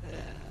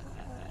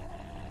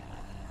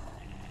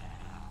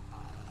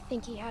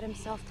 Think he had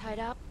himself tied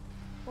up?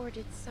 Or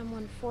did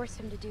someone force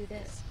him to do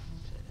this?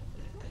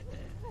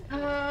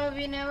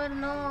 We never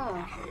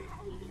know.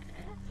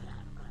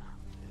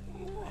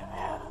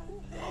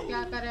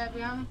 क्या करें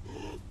अभी हम.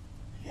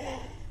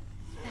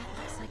 That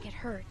looks like it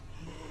hurt.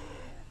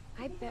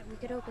 I bet we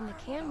could open the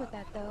can with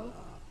that, though.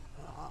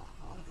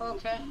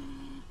 Okay.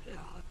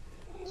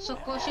 So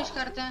कोशिश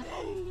करते हैं.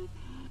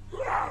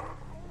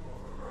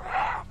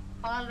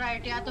 All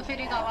right, या तो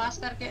फिर एक आवाज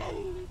करके.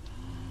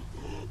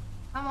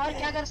 हम और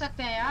क्या कर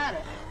सकते हैं यार.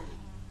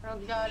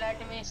 रुक जाओ, let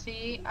me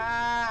see.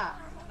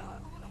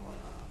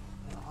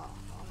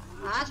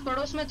 आस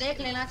पड़ोस में देख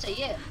लेना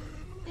चाहिए.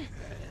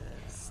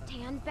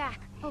 Stand back,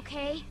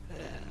 okay?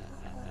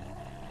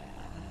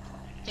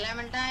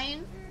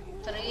 Clementine,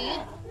 3,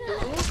 2,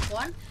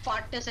 1.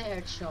 फट से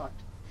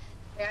हेडशॉट.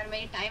 यार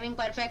मेरी टाइमिंग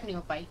परफेक्ट नहीं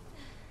हो पाई.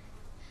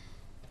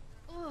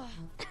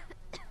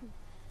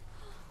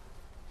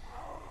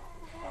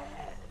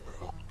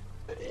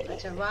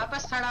 अच्छा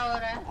वापस खड़ा हो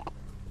रहा है.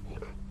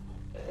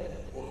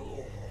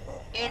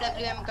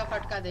 AWM का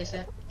फटका दे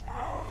से.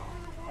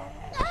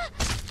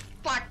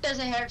 फट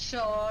से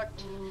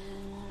हेडशॉट.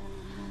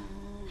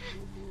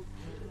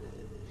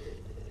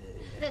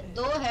 अरे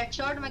 2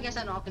 हेडशॉट में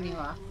कैसा नॉक नहीं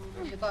हुआ.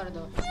 एक और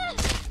 2.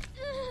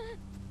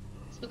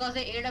 बिकॉज़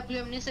ये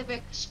AWM नहीं सिर्फ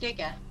एक स्टिक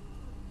है.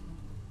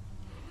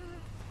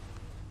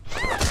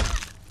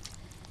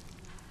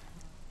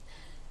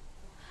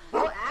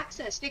 वो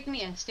एक्स है, स्टिक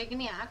नहीं है. स्टिक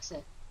नहीं है, एक्स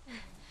है.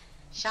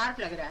 शार्प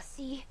लग रहा है.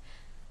 See,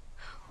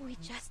 we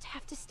just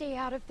have to stay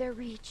out of their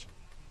reach.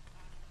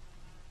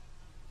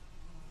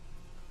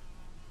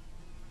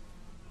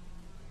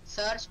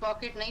 Search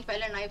pocket नहीं,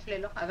 पहले नाइफ ले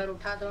लो, अगर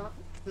उठा तो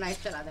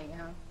नाइफ चला देंगे।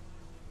 हाँ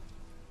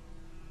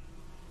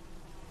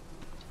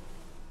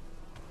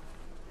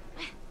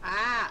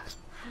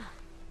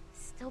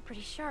Still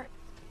pretty sharp.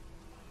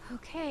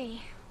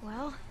 Okay,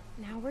 well,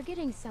 now we're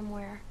getting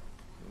somewhere.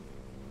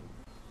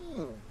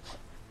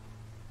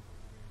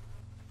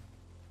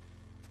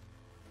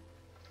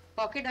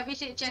 Pocket अभी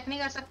से चेक नहीं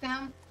कर सकते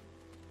हम?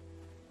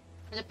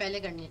 मुझे पहले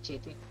करनी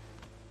चाहिए थी।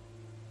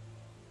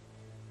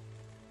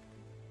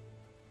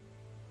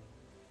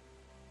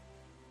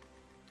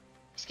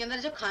 इसके अंदर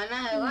जो खाना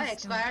है वो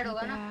एक्सपायर्ड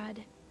होगा ना?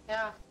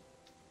 क्या?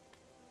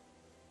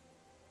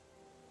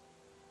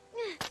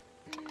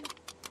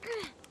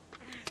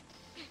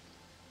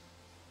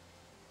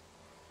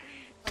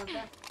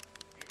 Okay.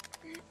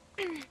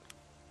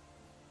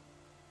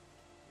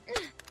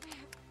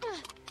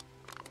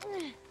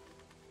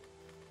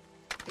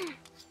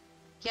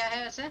 क्या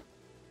है वैसे?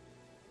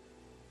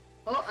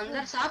 ओ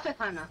अंदर साफ है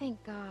खाना। Thank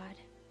God.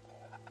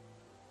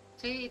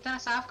 सही, इतना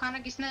साफ खाना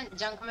किसने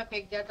जंक में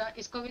फेंक दिया था?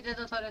 इसको भी दे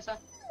दो थोड़ा सा।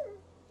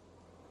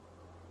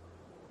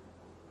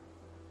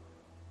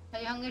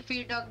 Hungry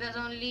feed dog, there's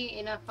only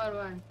enough for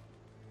one.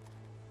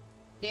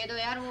 दे दो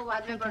यार, वो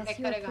बाद में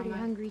प्रोटेक्ट करेगा हमें।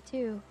 Hungry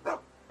too.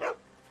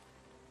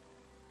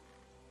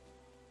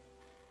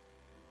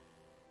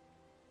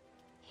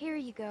 Here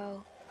you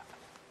go.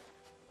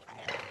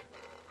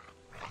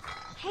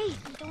 Hey,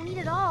 don't eat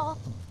it all.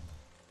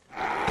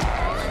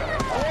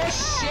 Oh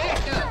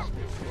shit!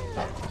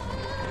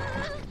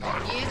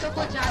 ये तो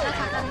कुछ ज्यादा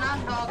खतरनाक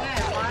डॉग है,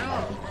 मारो।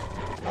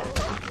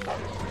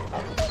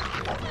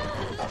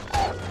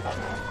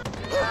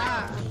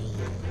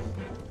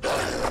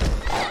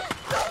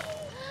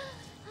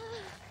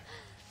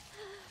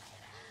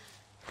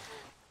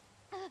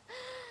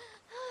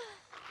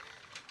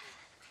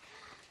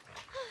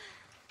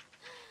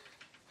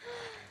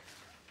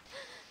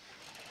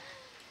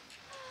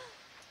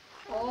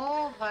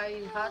 ओ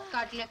भाई, हाथ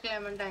काट लिया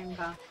क्लेमेंटाइन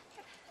का।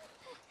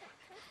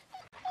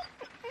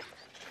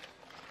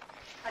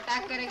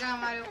 अटैक करेगा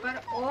हमारे ऊपर।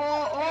 ओ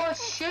ओ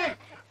शिट!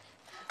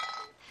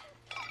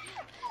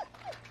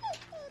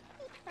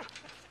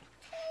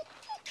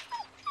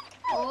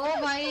 ओ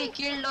भाई,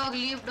 किल डॉग,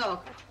 लीव डॉग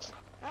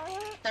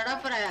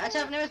तड़प रहा है।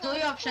 अच्छा, अपने पास दो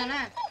ही ऑप्शन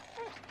है,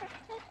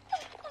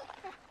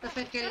 तो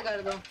फिर किल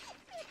कर दो।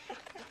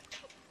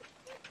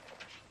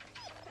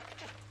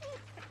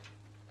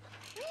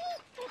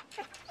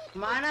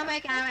 माना मैं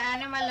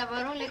एनिमल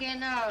लवर हूँ,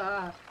 लेकिन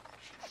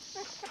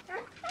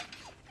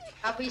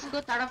अब इसको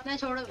तड़पने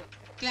छोड़।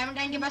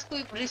 क्लेमेंटाइन के पास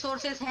कोई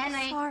रिसोर्सेस है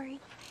नहीं,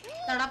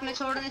 तड़पने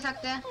छोड़ नहीं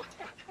सकते।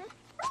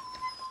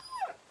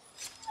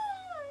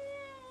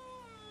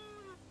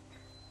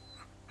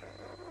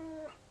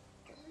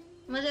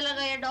 मुझे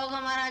लगा ये डॉग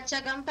हमारा अच्छा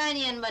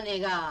कंपेनियन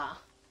बनेगा।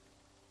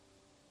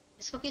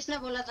 इसको किसने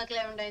बोला था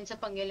क्लेमेंटाइन से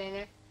पंगे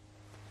लेने?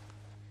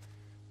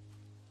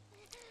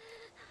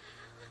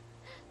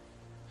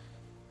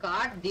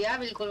 काट दिया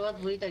बिल्कुल, बहुत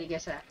बुरी तरीके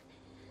से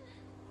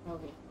हो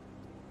गई।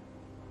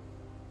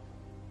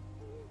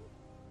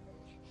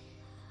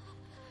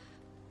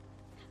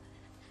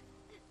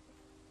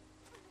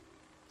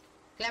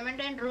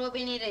 क्लेमेंटाइन रो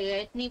भी नहीं रही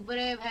है, इतनी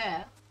ब्रेव है।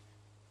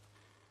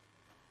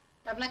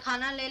 अपना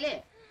खाना ले ले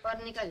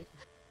और निकल,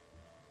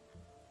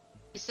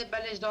 इससे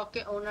पहले इस डॉग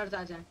के ओनर्स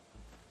आ जाएं।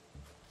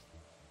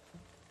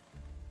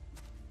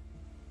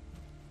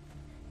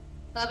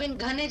 अब इन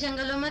घने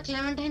जंगलों में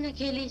क्लेमेंटाइन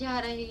अकेली जा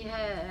रही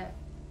है।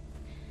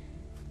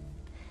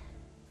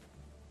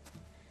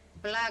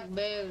 Black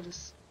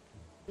bears,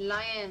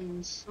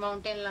 Lions,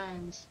 mountain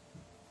Lions,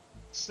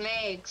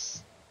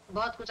 snacks,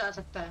 बहुत कुछ आ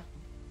सकता है।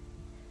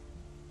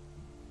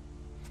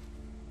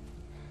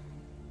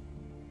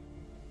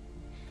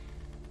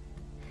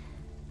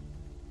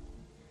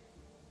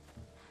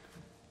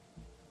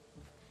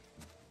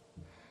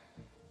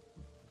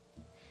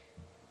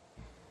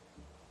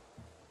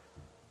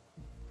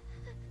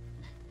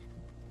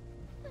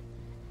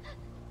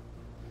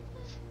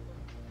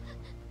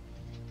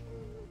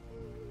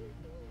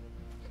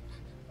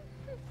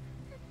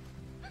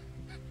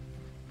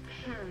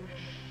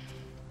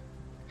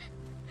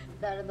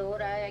 दर्द हो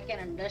रहा है, आई कैन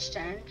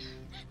अंडरस्टैंड।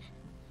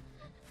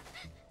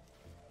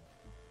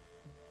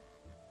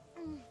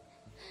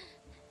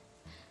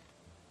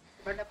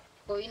 बट अब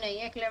कोई नहीं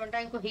है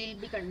क्लेमेंटाइन को हील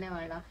भी करने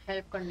वाला,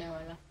 हेल्प करने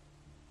वाला।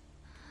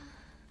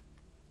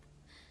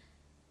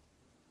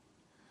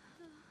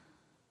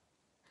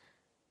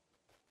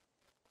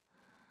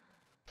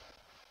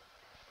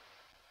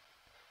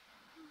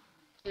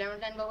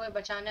 क्लेमेंटाइन को कोई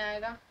बचाने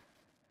आएगा।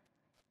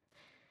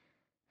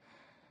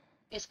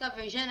 इसका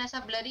विजन ऐसा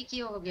ब्लरी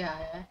क्यों हो गया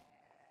है?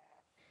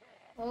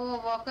 ओ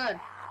walker,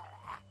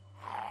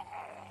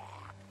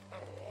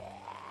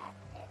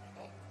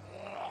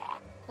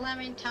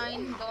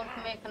 Clementine don't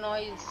make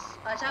noise.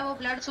 अच्छा, वो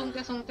ब्लड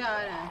सूंघते सूंघते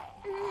आ रहा है।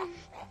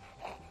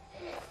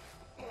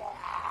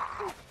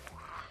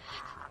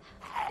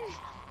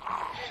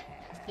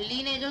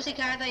 ली ने जो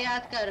सिखाया था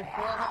याद कर,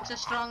 वो हमसे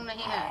स्ट्रांग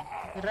नहीं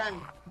है।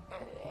 रन।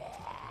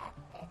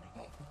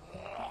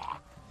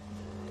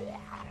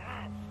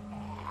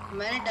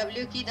 मैंने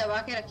W की दबा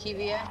के रखी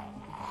हुई है।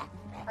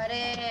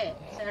 अरे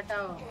से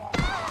हटाओ।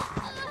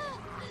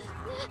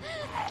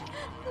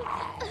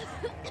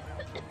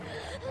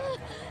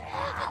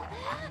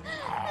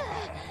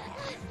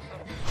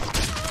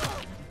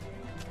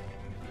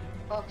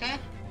 ओके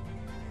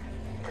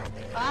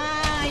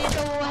ये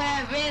तो वो है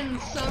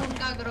विंस और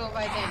उनका ग्रुप।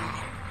 आई थिंक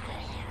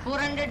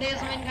 400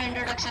 डेज में इनका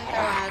इंट्रोडक्शन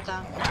करवाया था।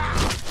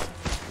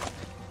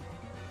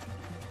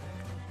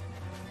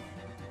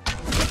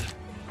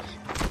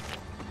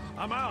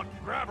 I'm out.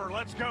 Grab her.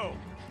 Let's go.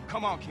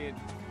 Come on, kid.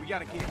 We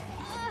gotta get.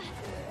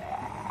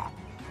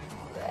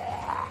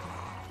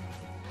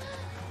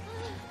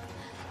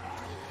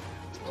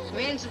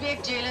 Wins भी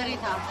एक जेलर ही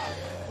था।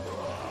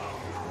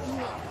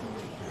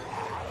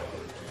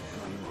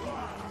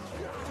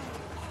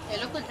 ये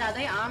लोग कुछ ज्यादा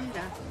ही आर्म्ड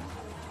है।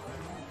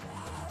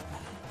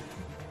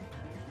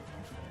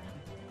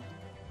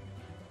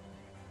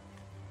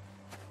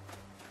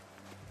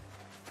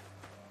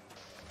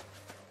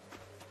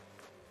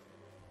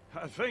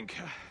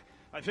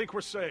 I think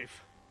we're safe.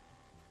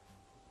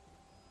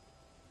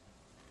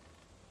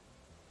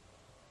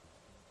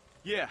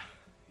 Yeah,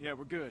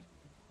 we're good.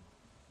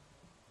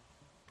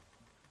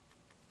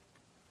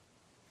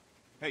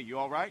 Hey, you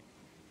all right?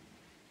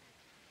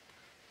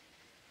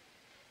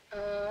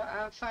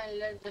 I'm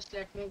fine. Just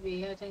let me be.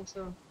 I think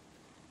so.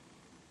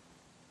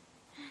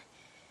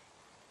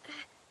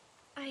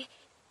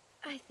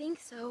 I think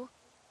so.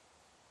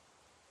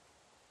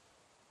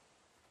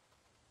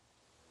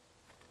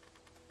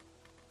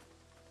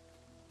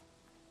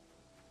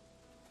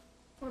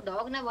 वो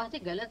dog ने बहुत ही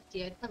गलत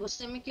किया। इतना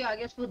गुस्से में क्यों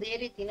आगे उसको दे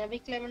रही थी ना भी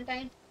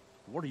Clementine.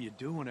 What are you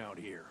doing out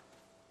here?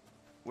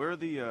 Where are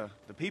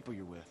the people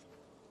you're with?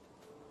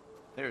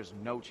 There's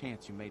no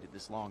chance you made it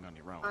this long on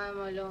your own. I'm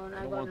alone. I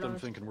I don't got want them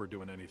lost. thinking we're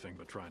doing anything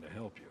but trying to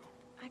help you.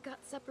 I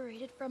got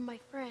separated from my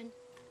friend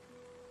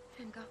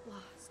and got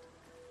lost.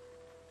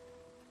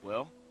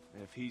 Well,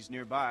 if he's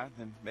nearby,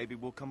 then maybe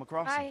we'll come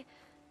across him.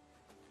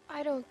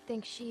 I don't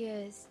think she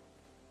is.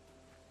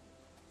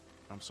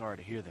 I'm sorry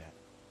to hear that.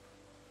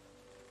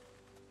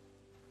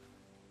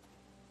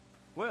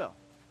 Well,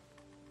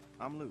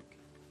 I'm Luke,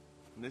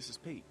 and this is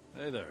Pete.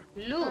 Hey there.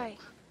 Luke Hi,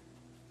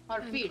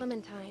 or I'm Pete.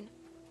 Clementine.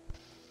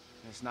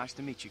 It's nice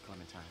to meet you,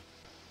 Clementine.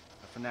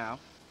 But for now,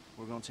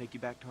 we're gonna take you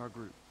back to our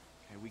group.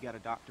 Okay, we got a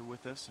doctor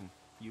with us, and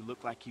you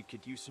look like you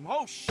could use some.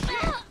 Oh shit!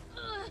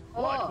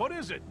 Oh. What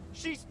is it?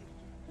 She's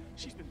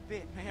been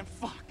bit, man.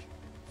 Fuck.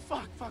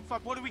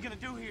 What are we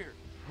gonna do here?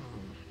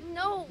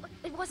 No,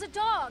 it was a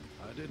dog.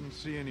 I didn't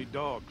see any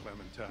dog,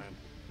 Clementine.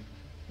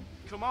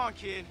 Come on,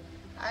 kid.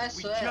 I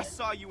We swear. just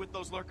saw you with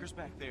those lurkers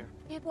back there.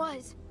 It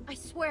was. I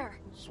swear.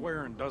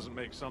 Swearing doesn't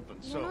make something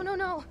so.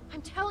 No.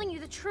 I'm telling you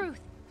the truth.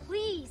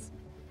 Please.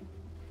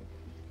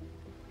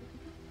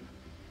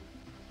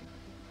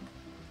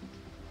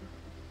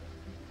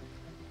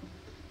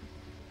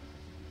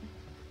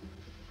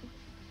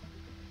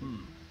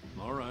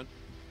 All right.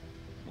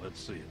 Let's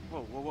see it.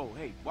 Whoa.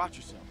 Hey, watch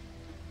yourself.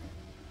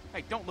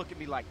 Hey, don't look at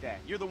me like that.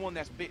 You're the one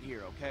that's bit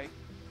here, okay?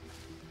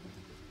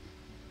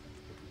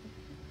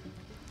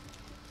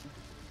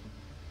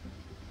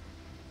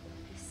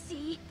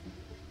 See?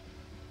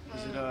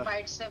 Is it,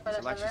 Fight से is पता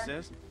it like चल she रहा है। Hmm.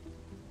 says?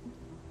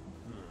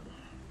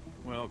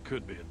 Well,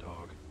 could be a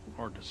dog.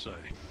 Hard to say.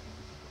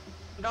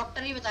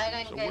 Doctor ही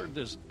बताएगा So इनका। where'd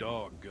this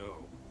dog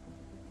go?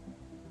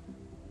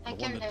 I The one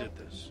killed that him. did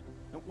this.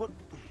 No,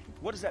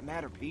 what does that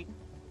matter, Pete?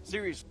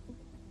 Seriously.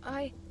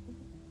 I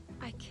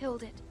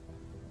killed it.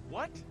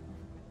 What?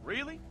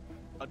 Really?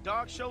 A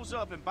dog shows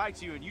up and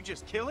bites you and you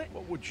just kill it?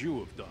 What would you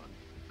have done?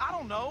 I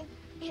don't know.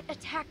 It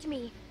attacked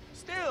me.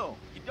 Still,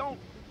 you don't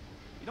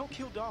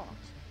kill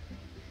dogs.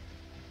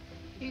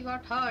 He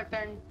got hurt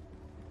and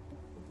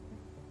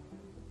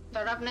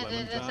तड़पने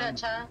देने से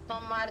अच्छा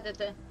तुम मार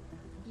देते।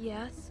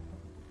 Yes.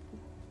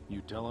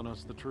 You telling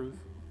us the truth?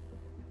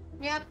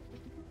 Yep.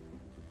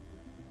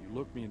 You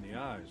looked me in the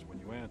eyes when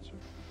you answered.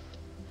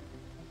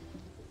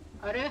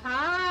 अरे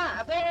हाँ,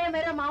 अबे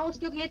मेरा माउस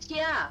क्यों ग्लिच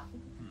किया?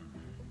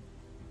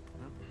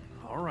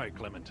 All right,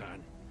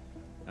 Clementine.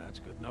 That's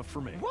good enough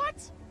for me.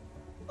 What?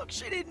 Look,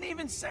 she didn't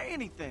even say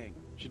anything.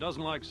 She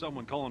doesn't like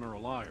someone calling her a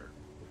liar.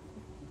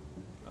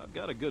 I've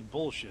got a good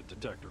bullshit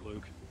detector,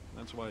 Luke.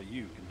 That's why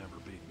you can never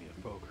beat me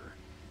at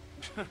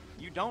poker.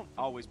 You don't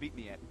always beat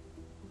me at.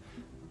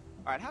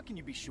 All right, how can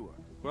you be sure?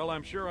 Well,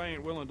 I'm sure I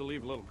ain't willing to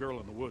leave a little girl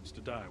in the woods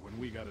to die when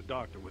we got a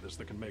doctor with us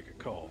that can make a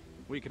call.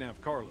 We can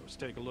have Carlos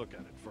take a look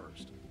at it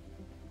first.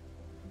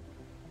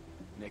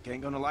 Nick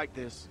ain't gonna like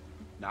this.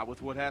 Not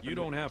with what happened. You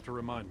don't have to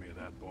remind me of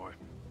that, boy.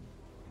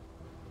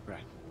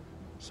 Right.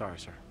 Sorry,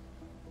 sir.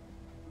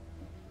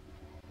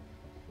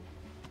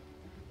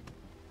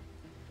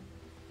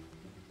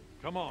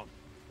 Come on.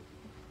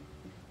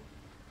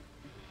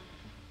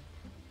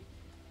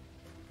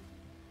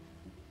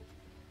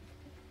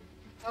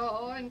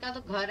 ओहो, इनका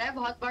तो घर है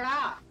बहुत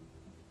बड़ा।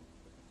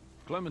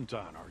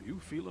 Clementine, are you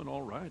feeling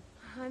all right?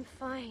 I'm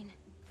fine.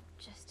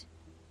 Just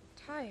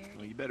tired.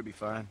 Well, you better be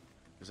fine,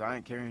 because I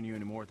ain't carrying you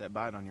anymore with that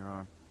bite on your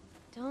arm.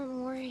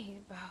 Don't worry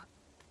about...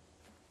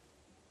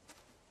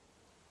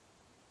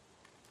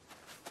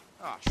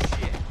 Oh,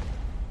 shit.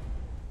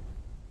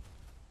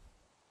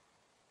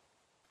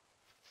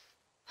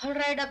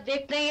 Alright, अब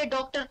देखते हैं ये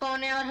doctor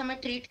कौन है और हमें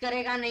treat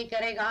करेगा नहीं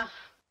करेगा।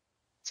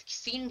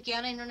 सीन किया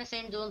ना इन्होंने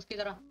सेंट जोन्स की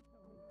तरह।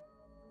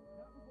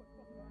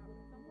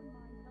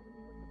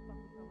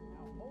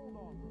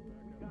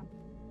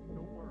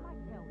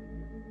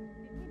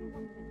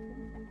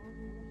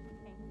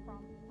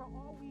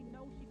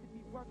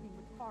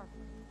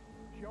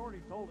 She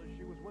already told us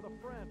she was with a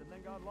friend and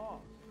then got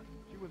lost.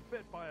 She was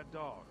bit by a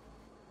dog.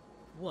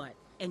 What?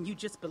 And you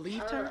just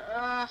believed her?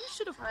 You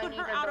should have I put need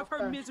her a out of her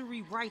doctor.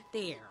 misery right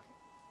there.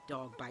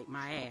 Dog bite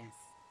my ass.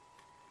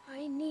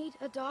 I need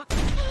a doctor.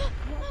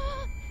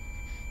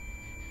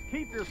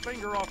 Keep your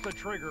finger off the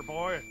trigger,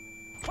 boy.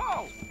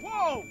 Whoa!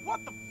 Whoa! What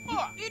the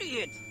fuck?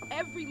 Idiot!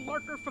 Every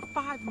lurker for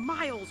 5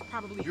 miles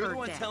probably You're heard the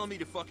one that. telling me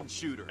to fucking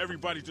shoot her.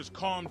 Everybody just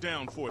calm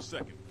down for a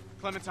second.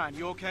 Clementine,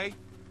 you okay?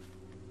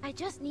 I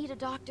just need a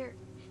doctor.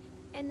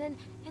 And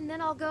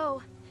then I'll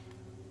go.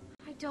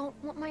 I don't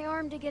want my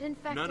arm to get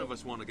infected. None of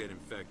us want to get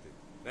infected.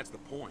 That's the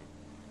point.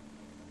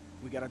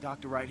 We got a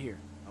doctor right here,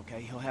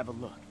 okay? He'll have a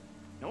look.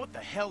 Now what the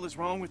hell is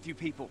wrong with you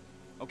people?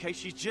 Okay,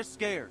 she's just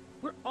scared.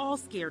 We're all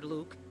scared,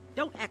 Luke.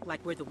 Don't act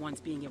like we're the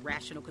ones being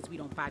irrational because we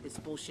don't buy this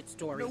bullshit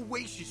story. No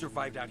way she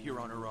survived out here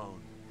on her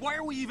own. Why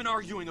are we even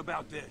arguing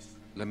about this?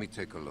 Let me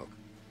take a look.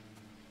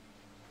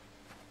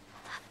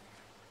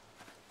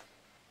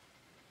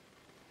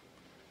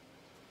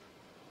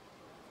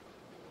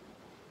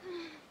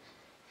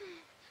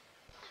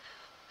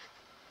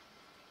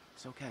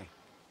 It's okay.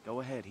 Go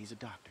ahead, he's a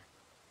doctor.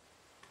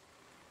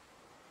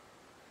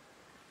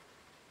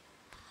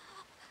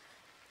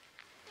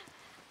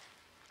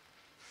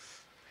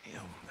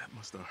 Damn, that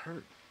must have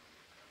hurt.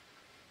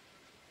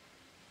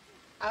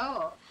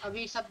 आओ,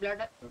 अभी सब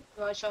blood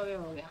wash हो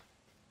गया।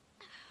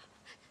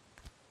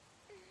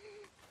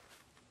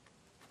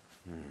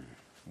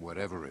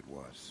 Whatever it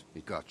was,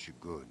 it got you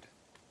good.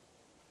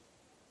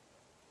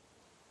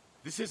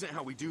 This isn't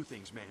how we do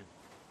things, man.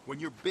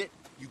 When you're bit,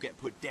 you get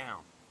put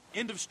down.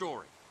 End of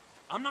story.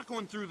 I'm not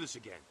going through this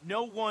again.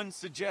 No one's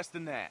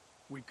suggesting that.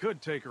 We could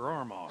take her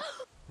arm off.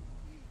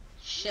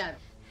 Shut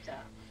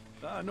up.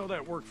 I know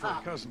that worked for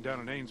a cousin down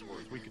in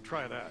Ainsworth. We could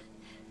try that.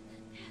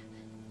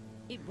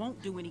 It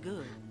won't do any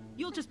good.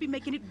 You'll just be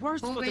making it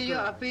worse Who for will the you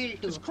girl. appeal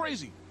to? It's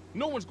crazy.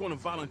 No one's going to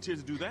volunteer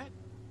to do that.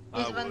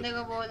 इस बंदे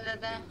को बोल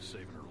देते हैं।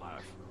 Saving her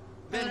life.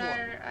 Then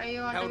what? Are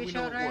you How want do to we be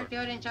know sure, it right? worked?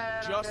 You're in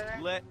charge. Just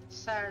let...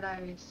 Sad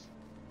eyes.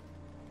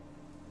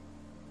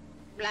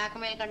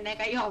 Blackmail करने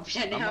का ही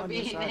option है I'm on अभी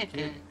your side, इन्हें।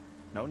 kid.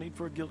 No need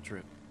for a guilt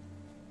trip.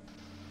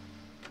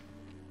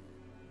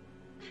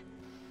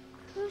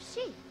 Who's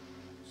she?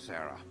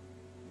 Sarah,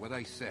 what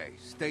I say,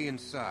 stay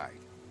inside.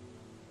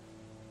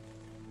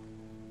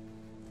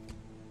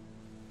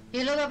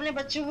 ये लोग अपने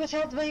बच्चों के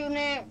साथ भाई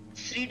उन्हें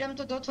freedom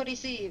तो दो थोड़ी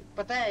सी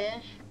पता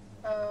है।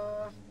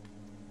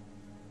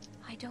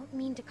 I don't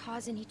mean to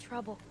cause any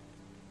trouble.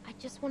 I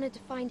just wanted to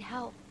find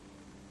help.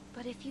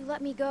 But if you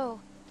let me go,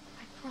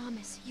 I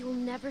promise you'll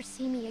never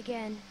see me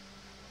again.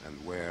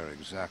 And where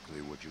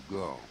exactly would you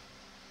go?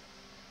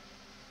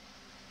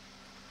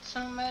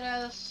 Somewhere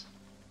else.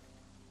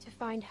 To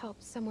find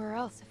help somewhere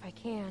else if I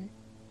can.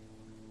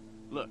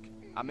 Look,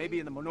 I may be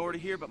in the minority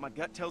here, but my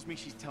gut tells me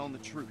she's telling the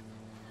truth.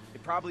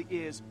 It probably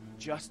is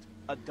just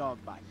a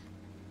dog bite.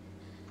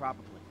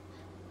 Probably.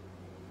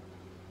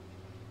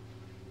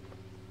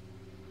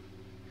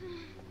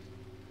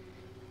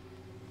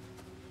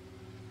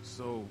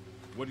 So,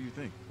 what do you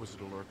think? Was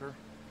it a lurker?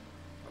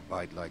 A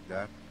bite like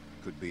that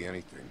could be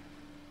anything.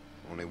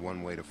 Only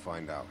one way to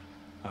find out.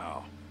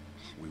 How?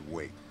 We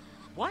wait.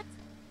 What?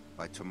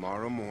 By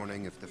tomorrow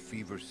morning, if the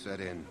fever set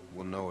in,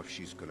 we'll know if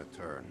she's gonna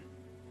turn.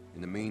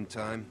 In the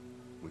meantime,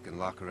 we can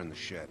lock her in the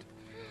shed.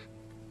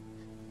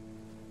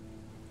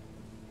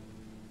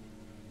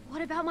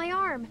 What about my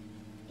arm?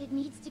 It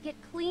needs to get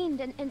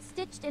cleaned and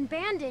stitched and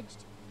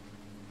bandaged.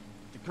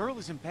 The girl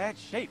is in bad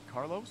shape,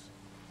 Carlos.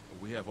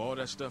 We have all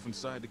that stuff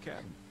inside the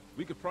cabin.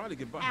 We could probably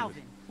get by with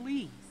Alvin, it.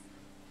 please.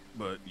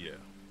 But yeah,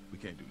 we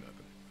can't do nothing.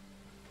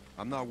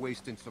 I'm not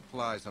wasting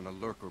supplies on a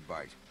lurker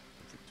bite.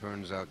 If it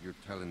turns out you're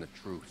telling the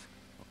truth,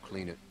 I'll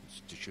clean it and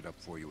stitch it up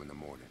for you in the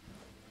morning.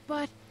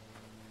 But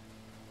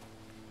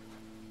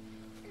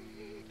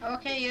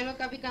Okay, ये लोग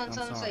का भी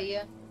concern sorry. सही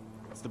है।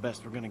 It's the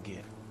best we're gonna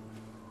get.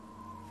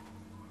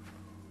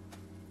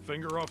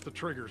 Finger off the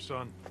trigger,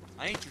 son.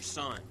 I ain't your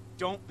son.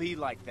 Don't be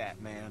like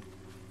that, man.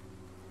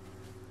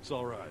 It's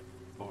all right.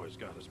 Boy's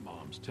got his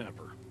mom's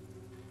temper.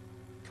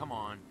 Come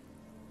on.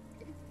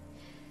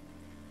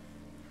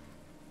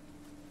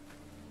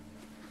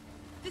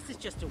 This is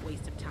just a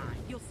waste of time.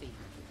 You'll see.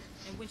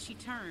 And when she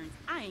turns,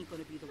 I ain't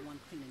gonna be the one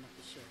cleaning up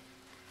the shit.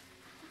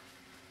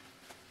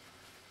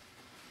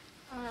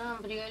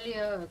 Really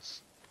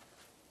hurts.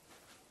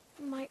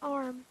 my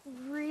arm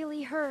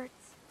really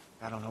hurts.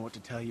 I don't know what to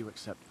tell you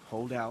except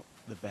hold out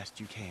the best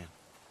you can.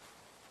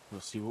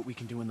 We'll see what we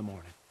can do in the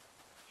morning.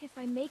 If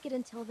I make it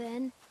until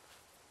then,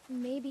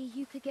 maybe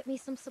you could get me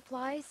some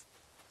supplies?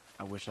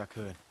 I wish I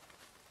could.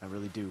 I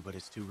really do, but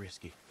it's too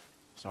risky.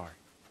 Sorry.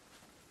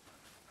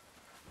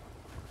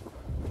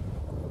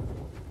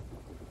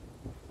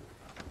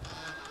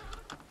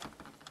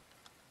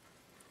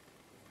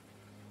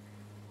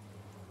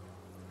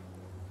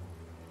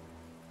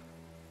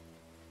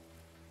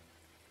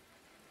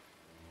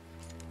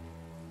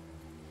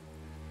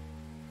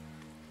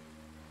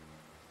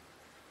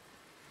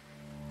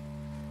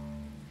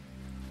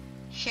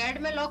 Shade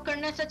में lock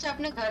करने से अच्छा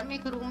अपने घर में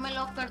एक room में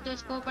lock कर दो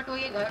इसको, बट वो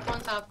ये घर कौन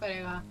साफ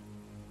करेगा?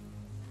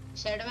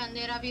 शेड में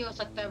अंधेरा भी हो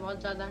सकता है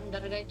बहुत ज्यादा।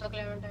 डर गई तो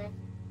Clementine.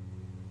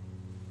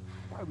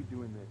 Why are we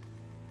doing this?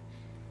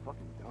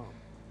 Fucking dumb.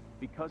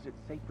 Because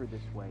it's safer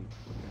this way,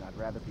 and I'd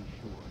rather be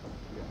sure.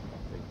 Yeah,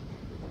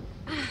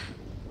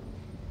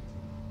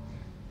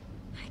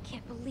 I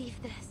can't believe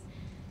this.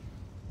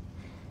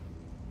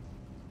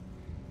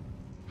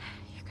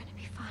 You're gonna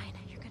be fine.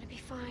 You're gonna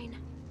be fine.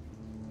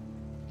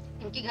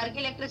 इनकी घर की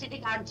electricity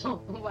काट दो,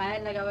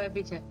 wire लगा हुआ है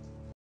पीछे।